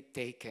can be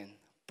taken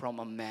from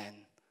a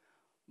man,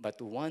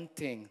 but one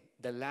thing,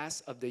 the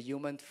last of the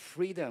human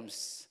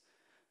freedoms,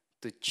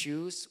 to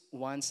choose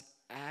one's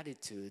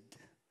attitude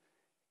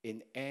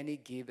in any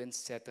given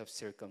set of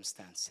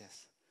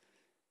circumstances.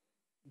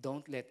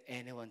 Don't let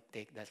anyone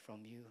take that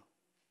from you.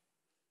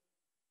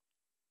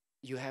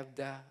 You have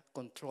the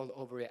control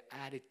over your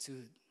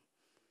attitude.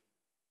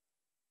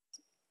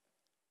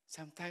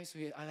 Sometimes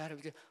a lot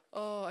of people,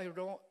 oh,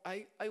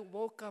 I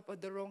woke up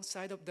at the wrong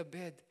side of the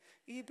bed.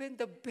 Even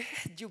the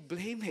bed, you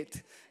blame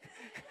it.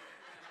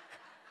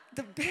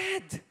 The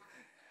bed.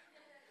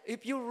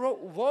 If you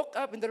woke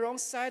up in the wrong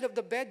side of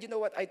the bed, you know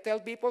what I tell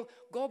people?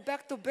 Go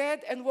back to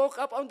bed and woke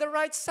up on the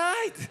right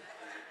side.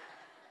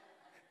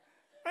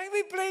 Right?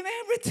 We blame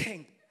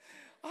everything.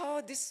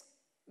 Oh, this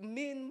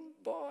mean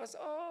boss.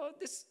 Oh,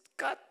 this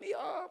cut me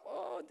off.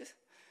 Oh, this.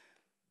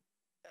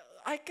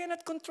 I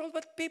cannot control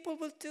what people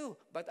will do,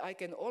 but I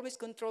can always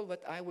control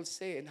what I will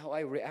say and how I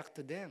react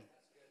to them.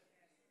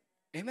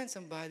 Amen,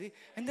 somebody.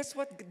 And that's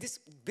what this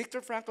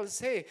Viktor Frankl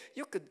say.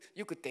 You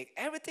could take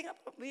everything up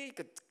from me, you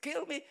could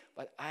kill me,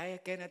 but I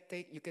cannot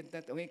take. You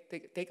cannot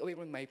take away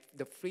from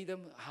the freedom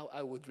how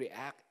I would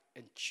react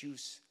and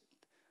choose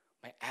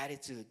my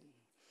attitude.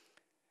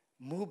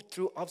 Move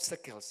through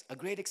obstacles. A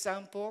great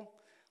example,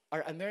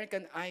 our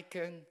American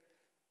icon,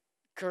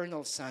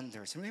 Colonel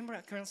Sanders.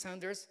 Remember Colonel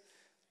Sanders?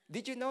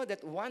 Did you know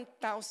that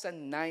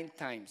 1,009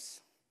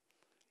 times,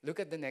 look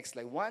at the next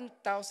slide,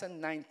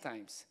 1,009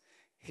 times,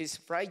 his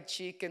fried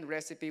chicken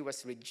recipe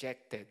was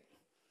rejected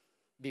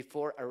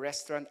before a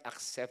restaurant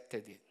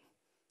accepted it?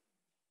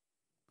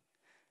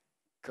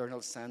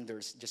 Colonel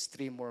Sanders, just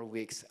 3 more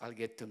weeks, I'll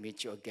get to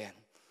meet you again.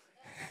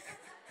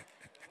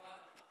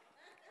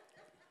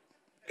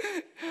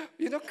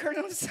 You know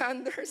Colonel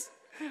Sanders?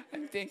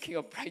 I'm thinking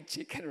of fried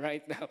chicken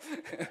right now.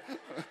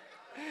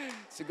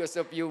 It's because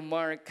of you,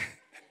 Mark.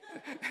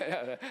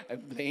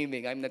 I'm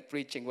blaming. I'm not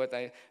preaching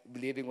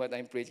believing what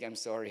I'm preaching. I'm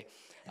sorry.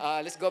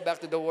 Let's go back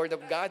to the Word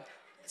of God.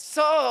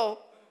 So,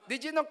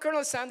 did you know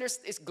Colonel Sanders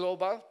is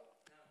global?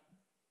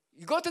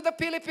 You go to the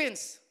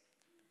Philippines.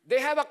 They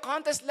have a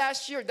contest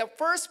last year. The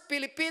first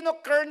Filipino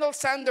Colonel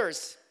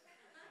Sanders.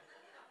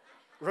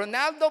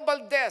 Ronaldo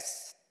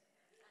Valdez.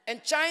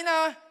 And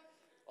China,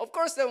 of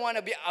course, they want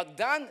to be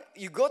outdone.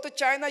 You go to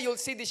China, you'll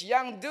see this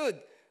young dude.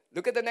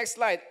 Look at the next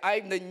slide.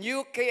 I'm the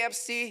new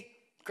KFC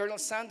Colonel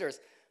Sanders.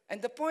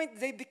 And the point,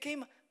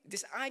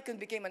 this icon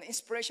became an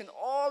inspiration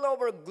all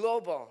over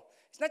global.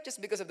 It's not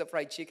just because of the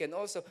fried chicken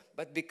also,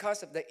 but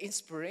because of the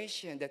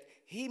inspiration that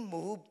he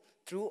moved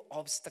through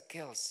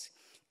obstacles.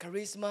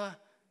 Charisma,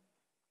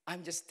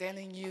 I'm just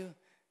telling you,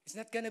 it's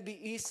not going to be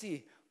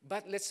easy,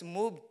 but let's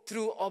move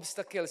through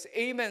obstacles.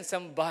 Amen,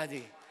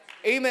 somebody.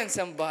 Amen,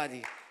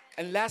 somebody.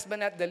 And last but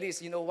not the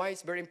least, you know why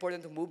it's very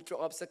important to move through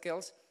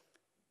obstacles?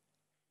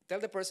 Tell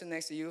the person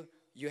next to you,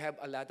 you have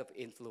a lot of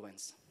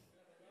influence.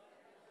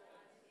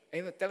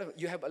 Amen. Tell them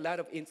you have a lot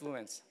of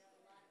influence.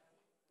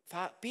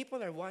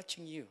 People are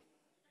watching you.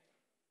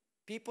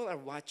 People are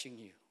watching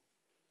you.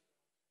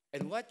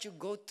 And what you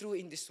go through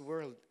in this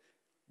world,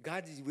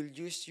 God will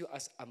use you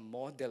as a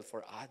model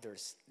for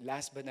others.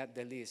 Last but not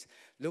the least,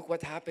 look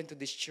what happened to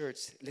this church.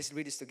 Let's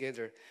read this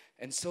together.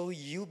 And so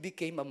you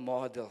became a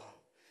model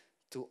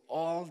to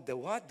all the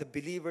what? The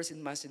believers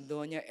in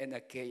Macedonia and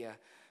Achaia.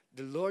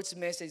 The Lord's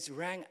message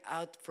rang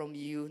out from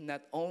you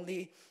not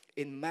only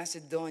in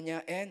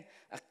Macedonia and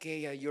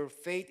Achaia. Your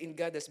faith in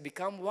God has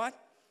become what?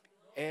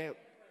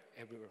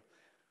 Everywhere.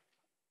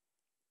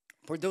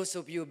 For those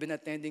of you who have been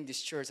attending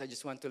this church, I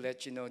just want to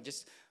let you know,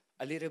 just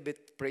a little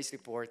bit praise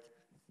report.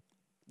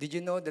 Did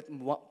you know that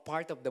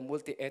part of the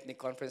multi-ethnic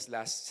conference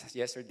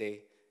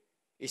yesterday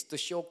is to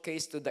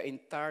showcase to the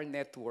entire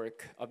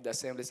network of the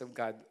Assemblies of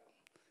God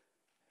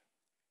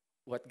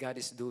what God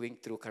is doing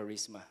through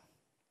Charisma?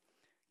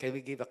 Can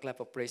we give a clap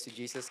of praise to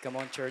Jesus? Come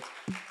on, church.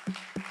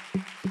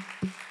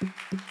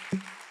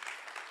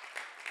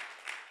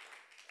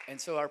 And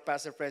so our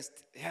pastor friends,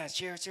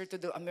 share to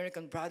the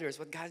American brothers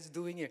what God's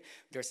doing here.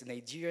 There's a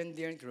Nigerian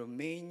there,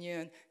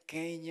 Romanian,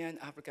 Kenyan,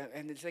 African,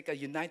 and it's like a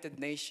United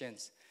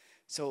Nations.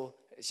 So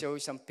show you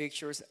some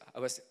pictures.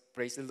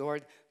 Praise the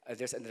Lord.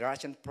 There's a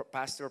Russian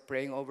pastor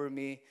praying over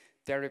me.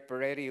 Terry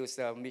Peretti, who's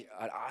an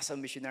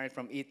awesome missionary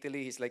from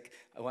Italy. He's like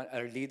one of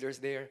our leaders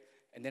there.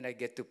 And then I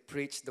get to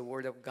preach the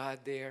word of God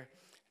there.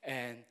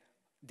 And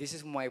this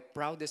is my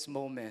proudest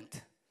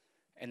moment.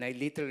 And I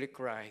literally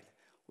cried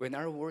when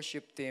our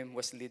worship team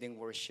was leading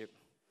worship.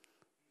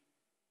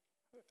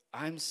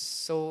 I'm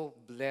so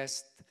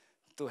blessed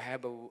to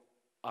have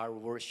our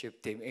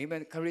worship team.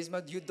 Amen.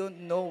 Charisma, you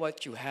don't know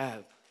what you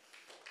have.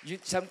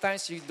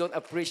 Sometimes you don't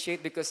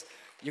appreciate because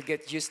you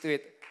get used to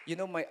it. You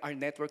know, our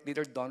network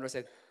leader, Donra,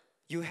 said,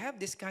 you have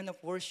this kind of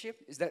worship?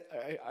 Is that,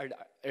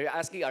 are you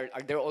asking, are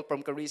they all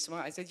from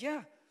Charisma? I said,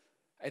 yeah.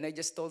 And I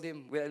just told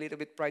him with a little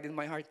bit pride in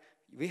my heart,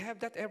 we have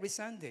that every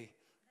Sunday.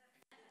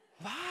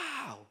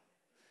 Wow.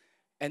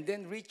 And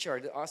then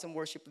Richard, the awesome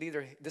worship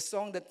leader, the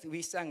song that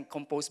we sang,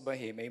 composed by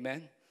him.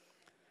 Amen?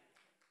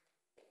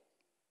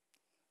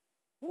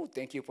 Oh,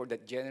 thank you for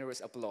that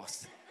generous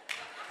applause.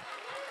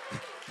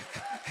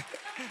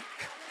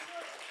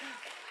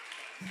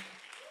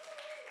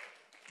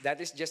 That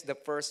is just the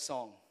first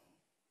song.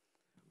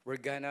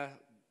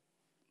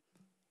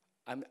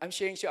 I'm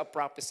sharing you a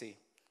prophecy.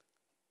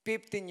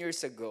 15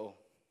 years ago,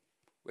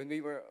 when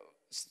we were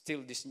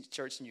still this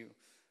church new,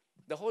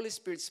 the Holy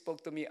Spirit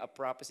spoke to me a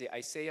prophecy,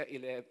 Isaiah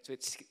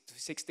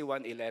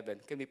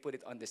 61:11. Can we put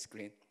it on the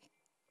screen?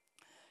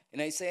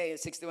 In Isaiah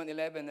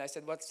 61:11, I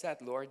said, what's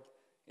that, Lord?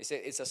 He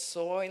said, it's a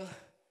soil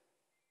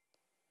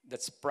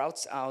that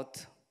sprouts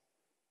out,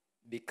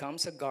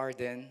 becomes a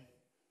garden,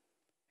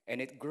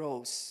 and it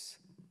grows.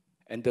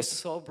 And the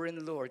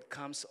sovereign Lord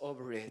comes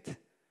over it,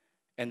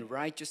 and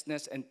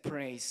righteousness and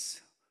praise.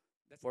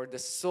 For the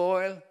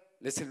soil,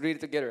 let's read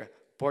it together.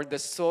 For the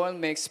soil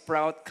makes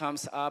sprout,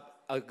 comes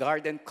up, a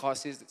garden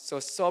causes.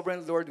 So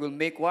sovereign Lord will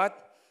make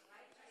what?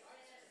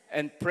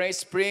 And praise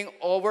spring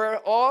over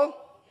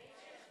all.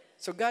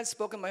 So God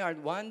spoke in my heart,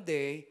 one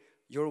day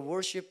your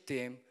worship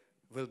team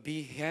will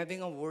be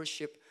having a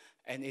worship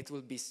and it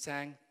will be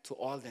sang to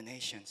all the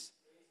nations.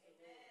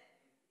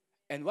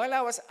 And while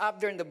I was up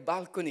there in the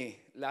balcony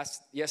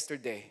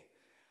yesterday,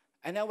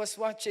 and I was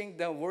watching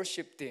the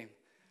worship team,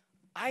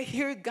 I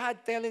hear God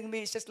telling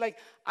me, it's just like,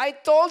 I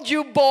told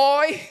you,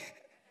 boy.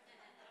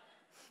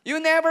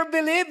 You never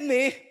believed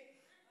me.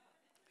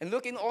 And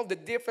look in all the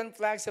different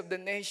flags of the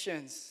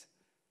nations.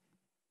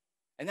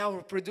 And now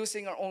we're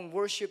producing our own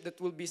worship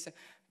that will be,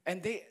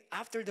 and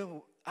after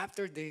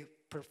they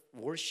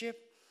worship,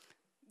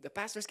 the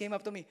pastors came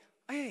up to me,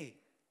 hey,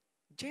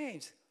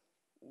 James,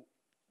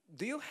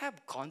 do you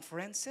have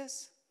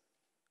conferences?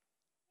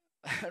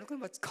 I don't know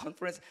what's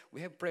conference.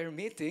 We have prayer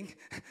meeting,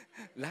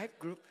 life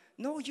group.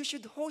 No, you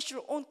should host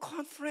your own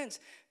conference.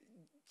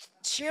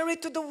 Share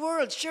it to the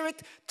world. Share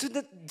it to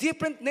the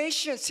different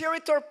nations. Share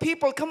it to our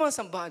people. Come on,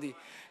 somebody.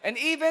 And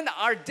even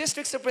our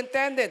district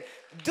superintendent.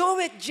 Do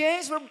it,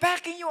 James. We're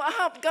backing you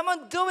up. Come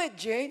on, do it,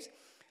 James.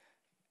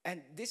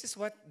 And this is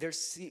what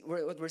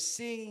what we're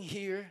seeing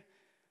here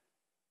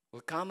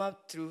will come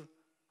up through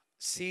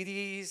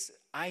CDs,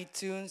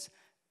 iTunes,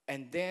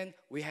 and then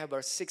we have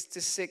our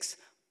 66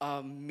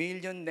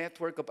 million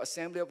network of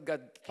Assembly of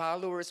God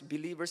followers,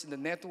 believers in the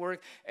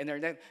network,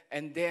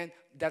 and then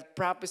that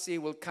prophecy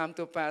will come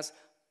to pass.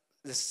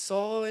 The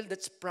soil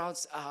that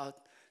sprouts out,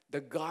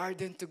 the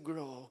garden to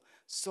grow,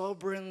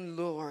 sovereign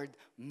Lord,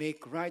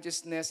 make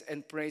righteousness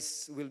and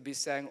praise will be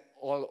sang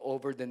all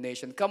over the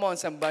nation. Come on,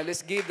 somebody,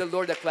 let's give the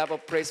Lord a clap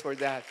of praise for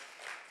that.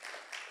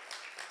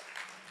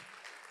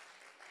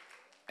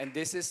 And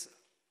this is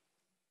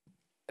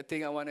a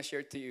thing I want to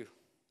share to you.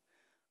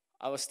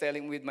 I was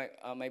telling with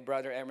my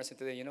brother Emerson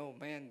today, you know,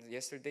 man,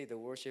 yesterday the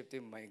worship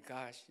team, my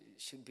gosh, you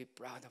should be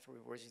proud of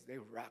our worship. They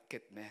rock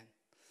it, man.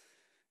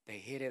 They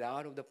hit it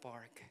out of the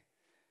park.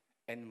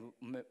 And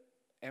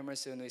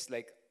Emerson is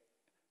like,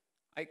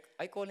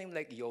 I call him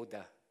like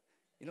Yoda.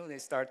 You know, the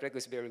Star Trek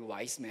was very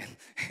wise man.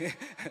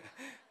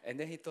 And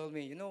then he told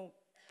me, you know,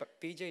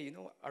 PJ, you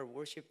know, our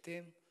worship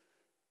team,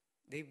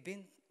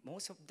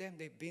 most of them,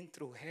 they've been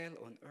through hell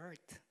on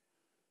earth.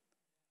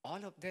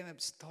 All of them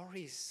have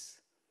stories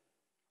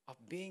of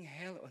being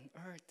hell on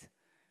earth.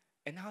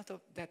 And out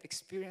of that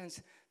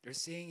experience, they're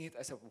seeing it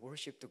as a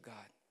worship to God.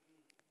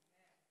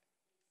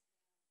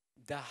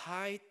 The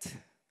height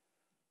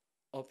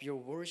of your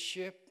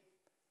worship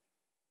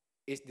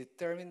is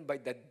determined by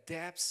the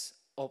depths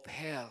of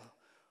hell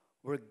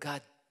where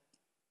God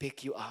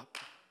pick you up.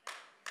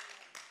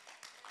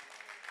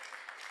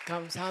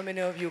 How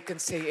many of you can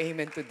say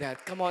amen to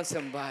that? Come on,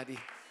 somebody.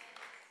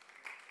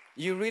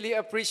 You really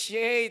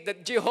appreciate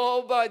that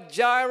Jehovah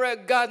Jireh,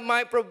 God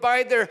my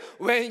provider,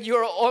 when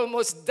you're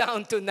almost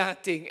down to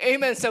nothing.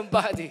 Amen,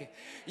 somebody.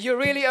 You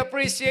really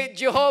appreciate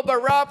Jehovah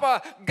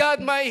Rapha,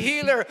 God my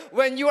healer,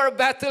 when you are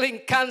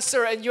battling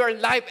cancer and you are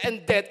life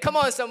and death. Come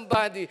on,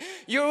 somebody.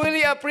 You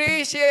really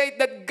appreciate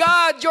that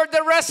God, you're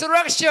the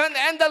resurrection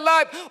and the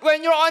life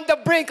when you're on the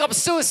brink of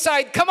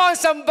suicide. Come on,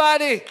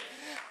 somebody.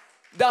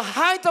 The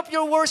height of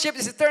your worship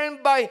is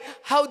determined by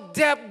how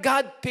deep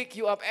God picked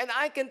you up. And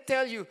I can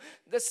tell you,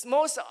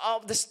 most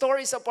of the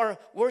stories of our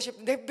worship,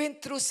 they've been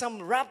through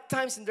some rough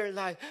times in their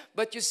life.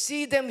 But you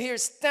see them here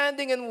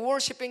standing and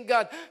worshiping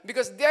God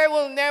because they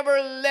will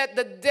never let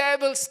the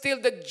devil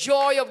steal the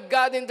joy of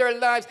God in their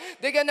lives.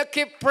 They're going to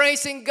keep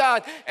praising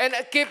God and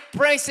keep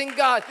praising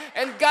God.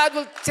 And God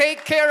will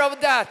take care of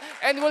that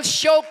and will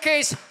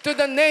showcase to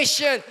the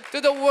nation,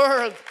 to the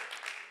world.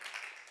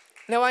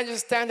 And I want you to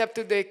stand up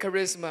today,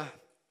 Charisma.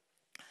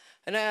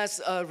 And I asked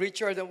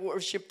Richard, the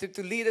worship team,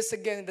 to lead us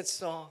again in that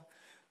song.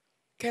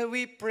 Can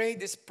we pray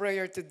this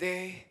prayer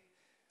today?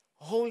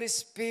 Holy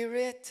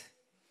Spirit,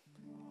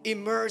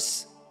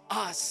 immerse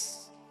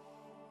us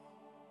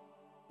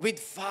with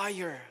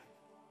fire.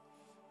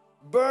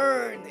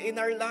 Burn in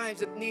our lives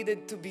that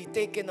needed to be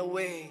taken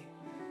away,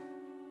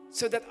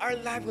 so that our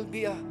life will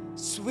be a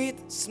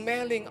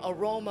sweet-smelling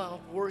aroma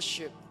of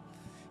worship.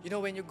 You know,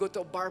 when you go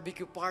to a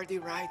barbecue party,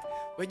 right?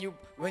 When you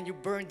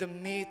burn the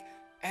meat,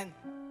 and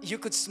you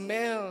could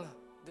smell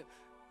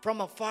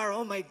from afar,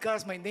 oh my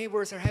gosh, my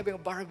neighbors are having a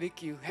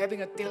barbecue,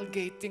 having a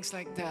tailgate, things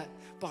like that,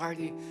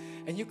 party.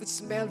 And you could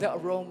smell the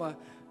aroma.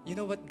 You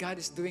know what God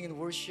is doing in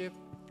worship?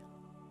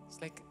 It's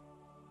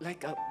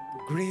like a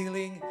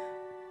grilling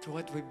to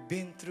what we've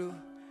been through.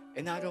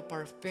 And out of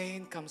our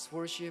pain comes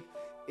worship.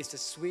 It's a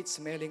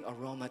sweet-smelling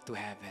aroma to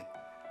heaven.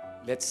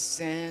 Let's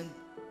send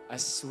a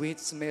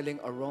sweet-smelling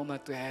aroma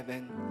to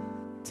heaven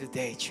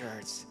today,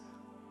 church.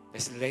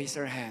 Let's raise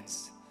our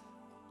hands.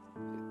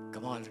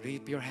 Come on,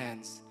 raise your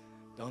hands.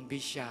 Don't be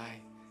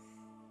shy.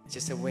 It's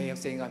just a way of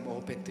saying, I'm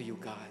open to you,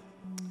 God.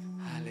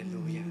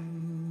 Hallelujah.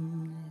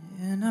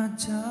 In our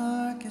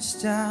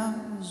darkest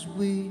hours,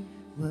 we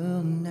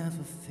will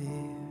never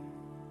fear.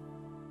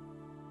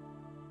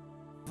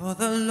 For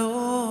the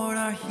Lord,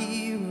 our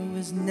hero,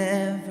 is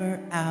never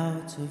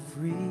out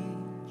of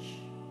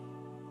reach.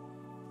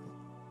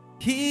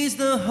 He's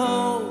the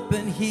hope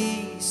and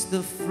He's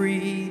the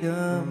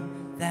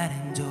freedom that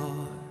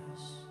endures.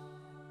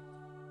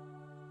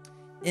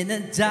 In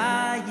a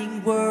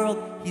dying world,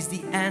 He's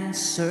the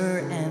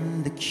answer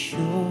and the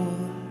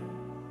cure.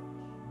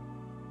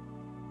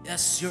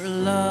 Yes, your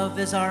love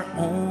is our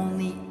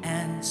only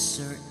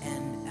answer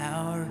and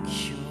our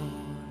cure.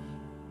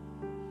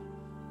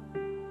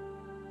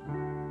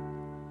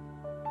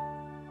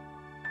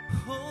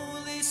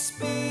 Holy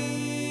Spirit,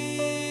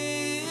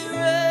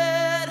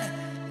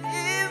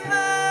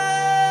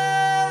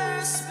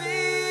 immerse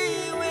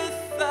me with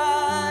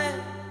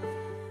fire.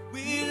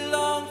 We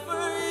long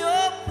for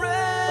your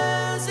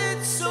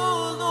presence,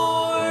 oh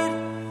Lord.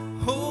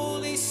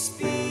 Holy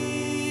Spirit,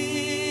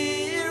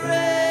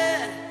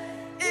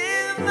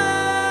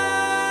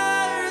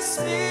 immerse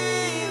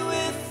me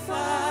with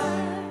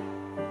fire.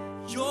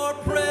 Your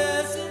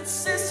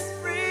presence is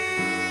freedom.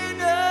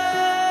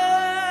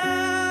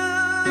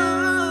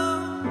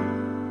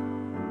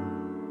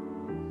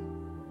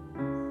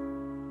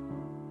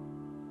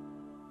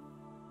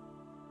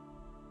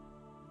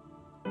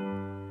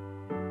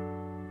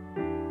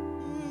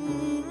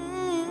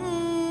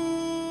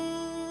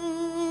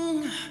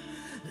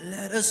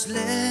 Let us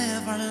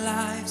live our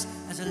lives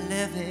as a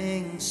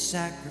living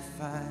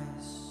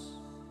sacrifice.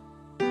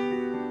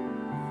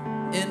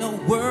 In a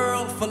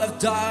world full of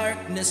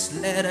darkness,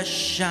 let us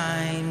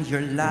shine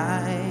your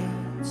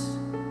light.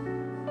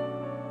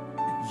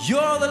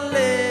 You're the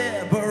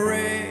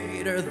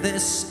liberator,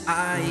 this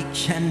I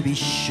can be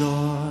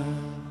sure.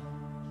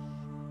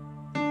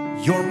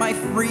 You're my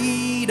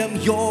freedom,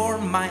 you're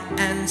my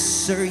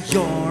answer,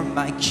 you're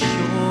my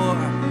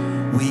cure.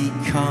 We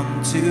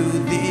come to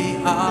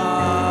the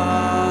altar.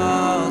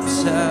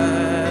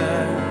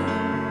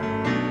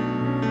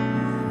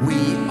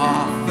 We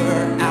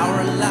offer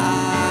our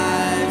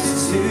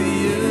lives to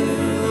you.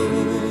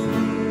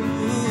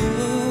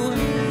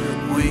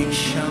 We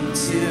come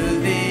to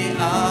the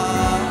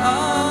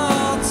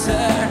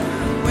altar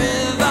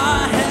with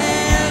our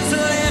hands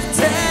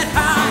lifted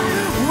high.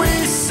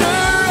 We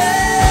surrender.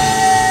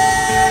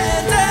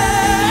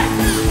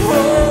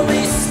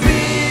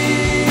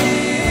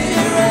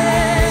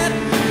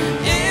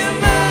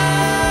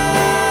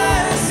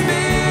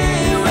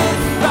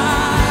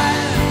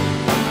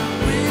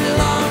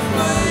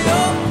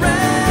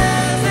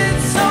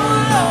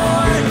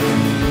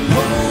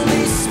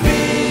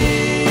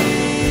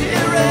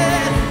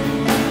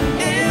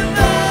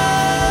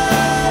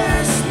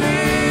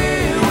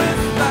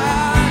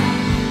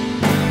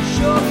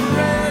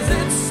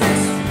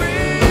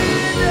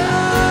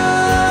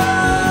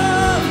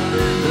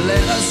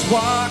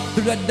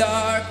 the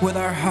dark with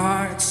our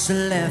hearts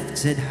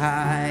lifted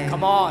high.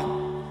 Come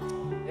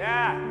on.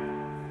 Yeah.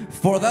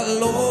 For the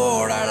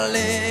Lord our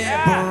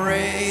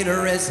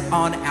liberator is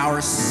on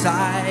our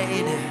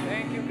side.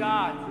 Thank you,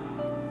 God.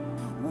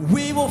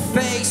 We will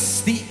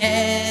face the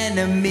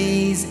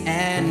enemies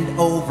and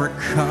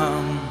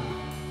overcome.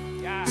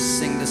 Yeah.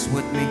 Sing this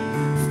with me.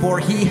 For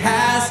he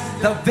has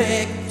the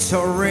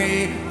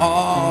victory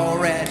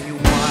already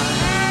won.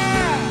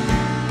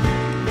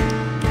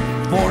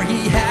 For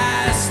he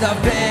has the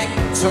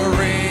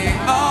victory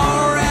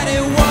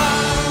already won.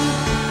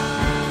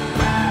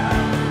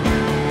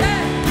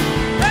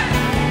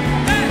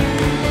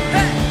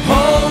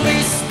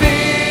 Holy Spirit,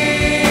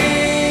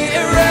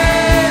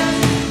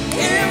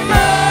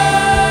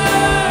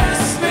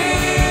 immerse me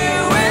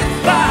with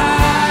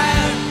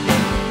fire.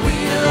 We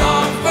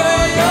long for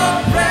your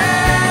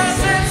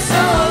presence,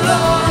 oh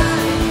Lord.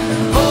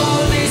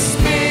 Holy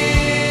Spirit,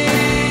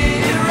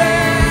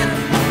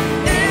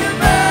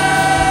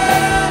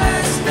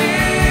 immerse me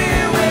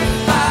with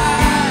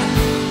fire.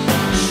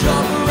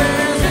 Your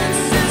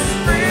presence is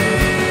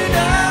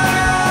freedom.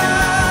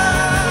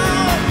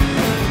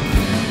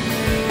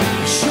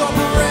 Your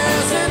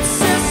presence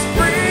is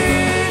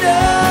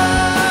freedom.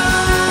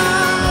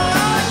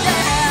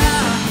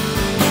 Yeah.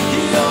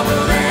 Your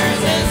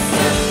presence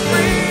is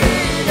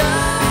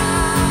freedom.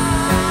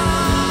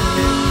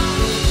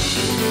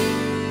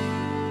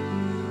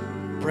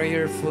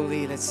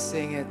 Prayerfully, let's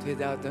sing it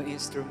without the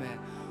instrument.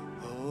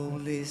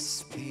 Holy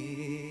Spirit.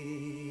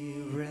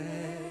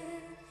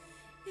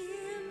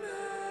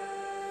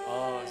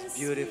 Oh, it's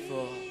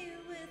beautiful.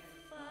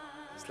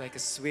 It's like a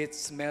sweet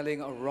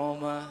smelling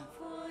aroma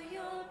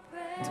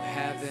to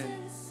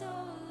heaven.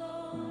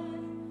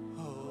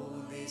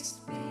 Holy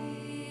Spirit.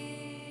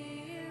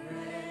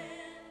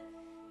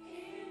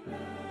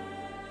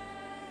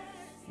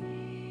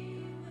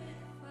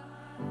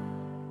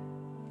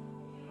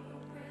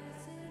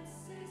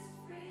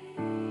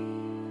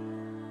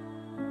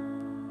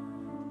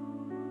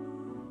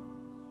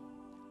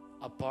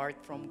 Apart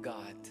from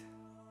God,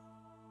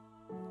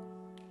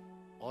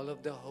 all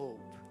of the hope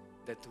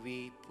that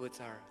we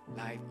put our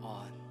life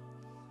on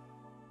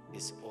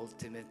is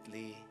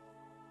ultimately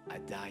a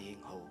dying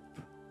hope.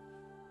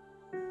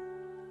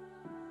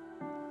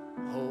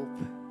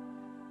 Hope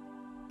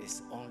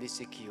is only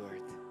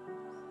secured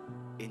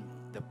in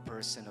the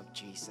person of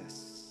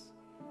Jesus.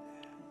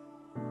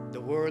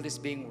 The world is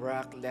being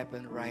rocked left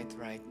and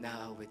right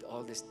now with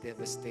all these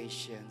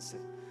devastations.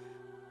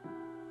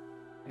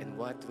 And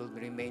what will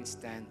remain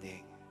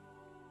standing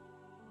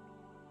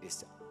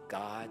is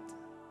God,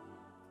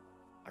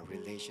 our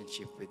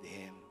relationship with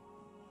Him,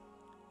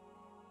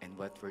 and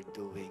what we're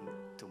doing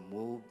to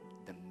move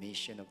the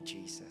mission of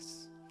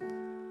Jesus.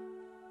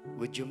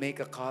 Would you make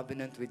a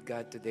covenant with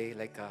God today,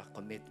 like a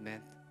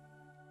commitment?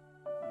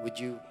 We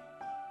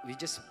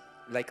just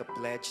like a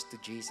pledge to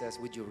Jesus?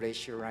 Would you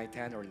raise your right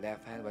hand or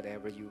left hand,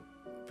 whatever you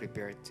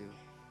prepare to?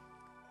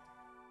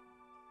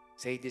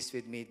 Say this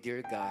with me.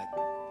 Dear God,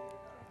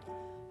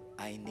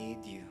 I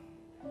need you.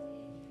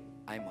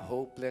 I'm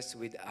hopeless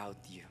without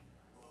you.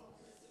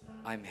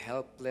 I'm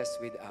helpless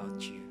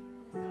without you.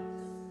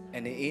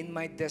 And in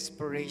my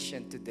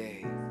desperation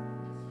today,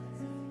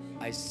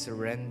 I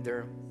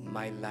surrender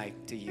my life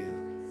to you.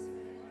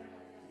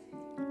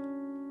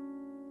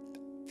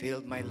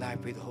 Fill my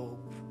life with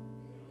hope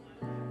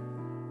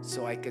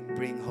so I could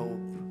bring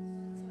hope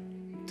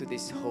to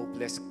this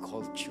hopeless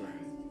culture.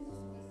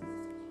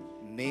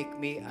 Make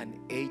me an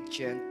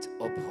agent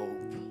of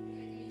hope.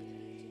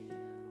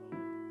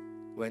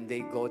 When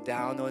they go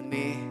down on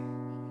me,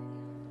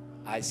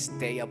 I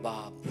stay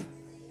above,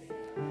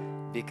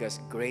 because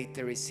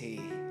greater is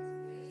He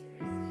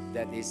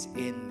that is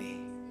in me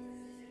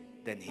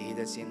than he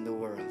that's in the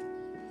world.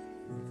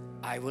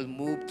 I will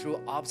move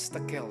through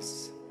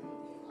obstacles.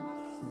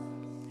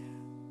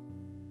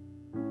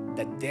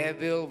 The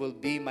devil will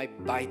be my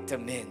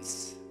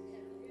vitamins.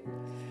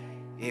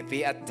 If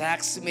he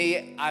attacks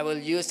me, I will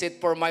use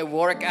it for my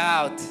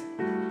workout,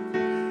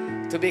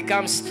 to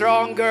become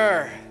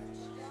stronger,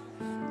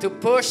 to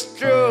push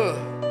through,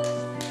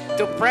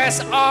 to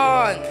press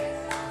on,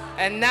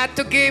 and not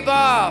to give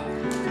up.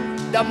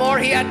 The more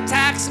he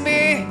attacks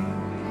me,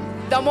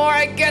 the more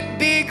I get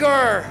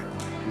bigger,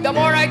 the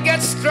more I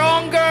get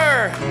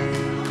stronger,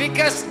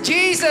 because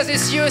Jesus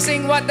is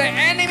using what the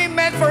enemy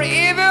meant for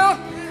evil.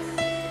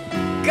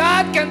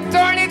 God can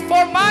turn it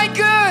for my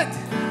good.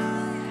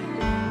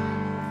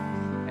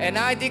 And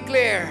I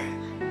declare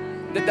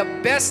that the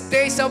best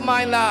days of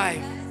my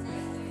life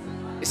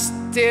is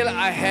still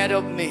ahead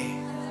of me.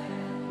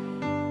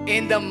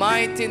 In the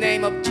mighty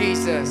name of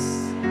Jesus.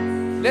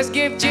 Let's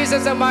give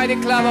Jesus a mighty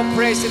clap of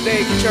praise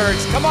today,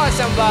 church. Come on,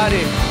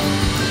 somebody.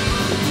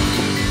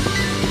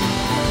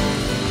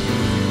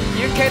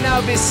 You can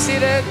now be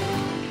seated.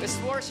 Let's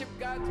worship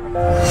God.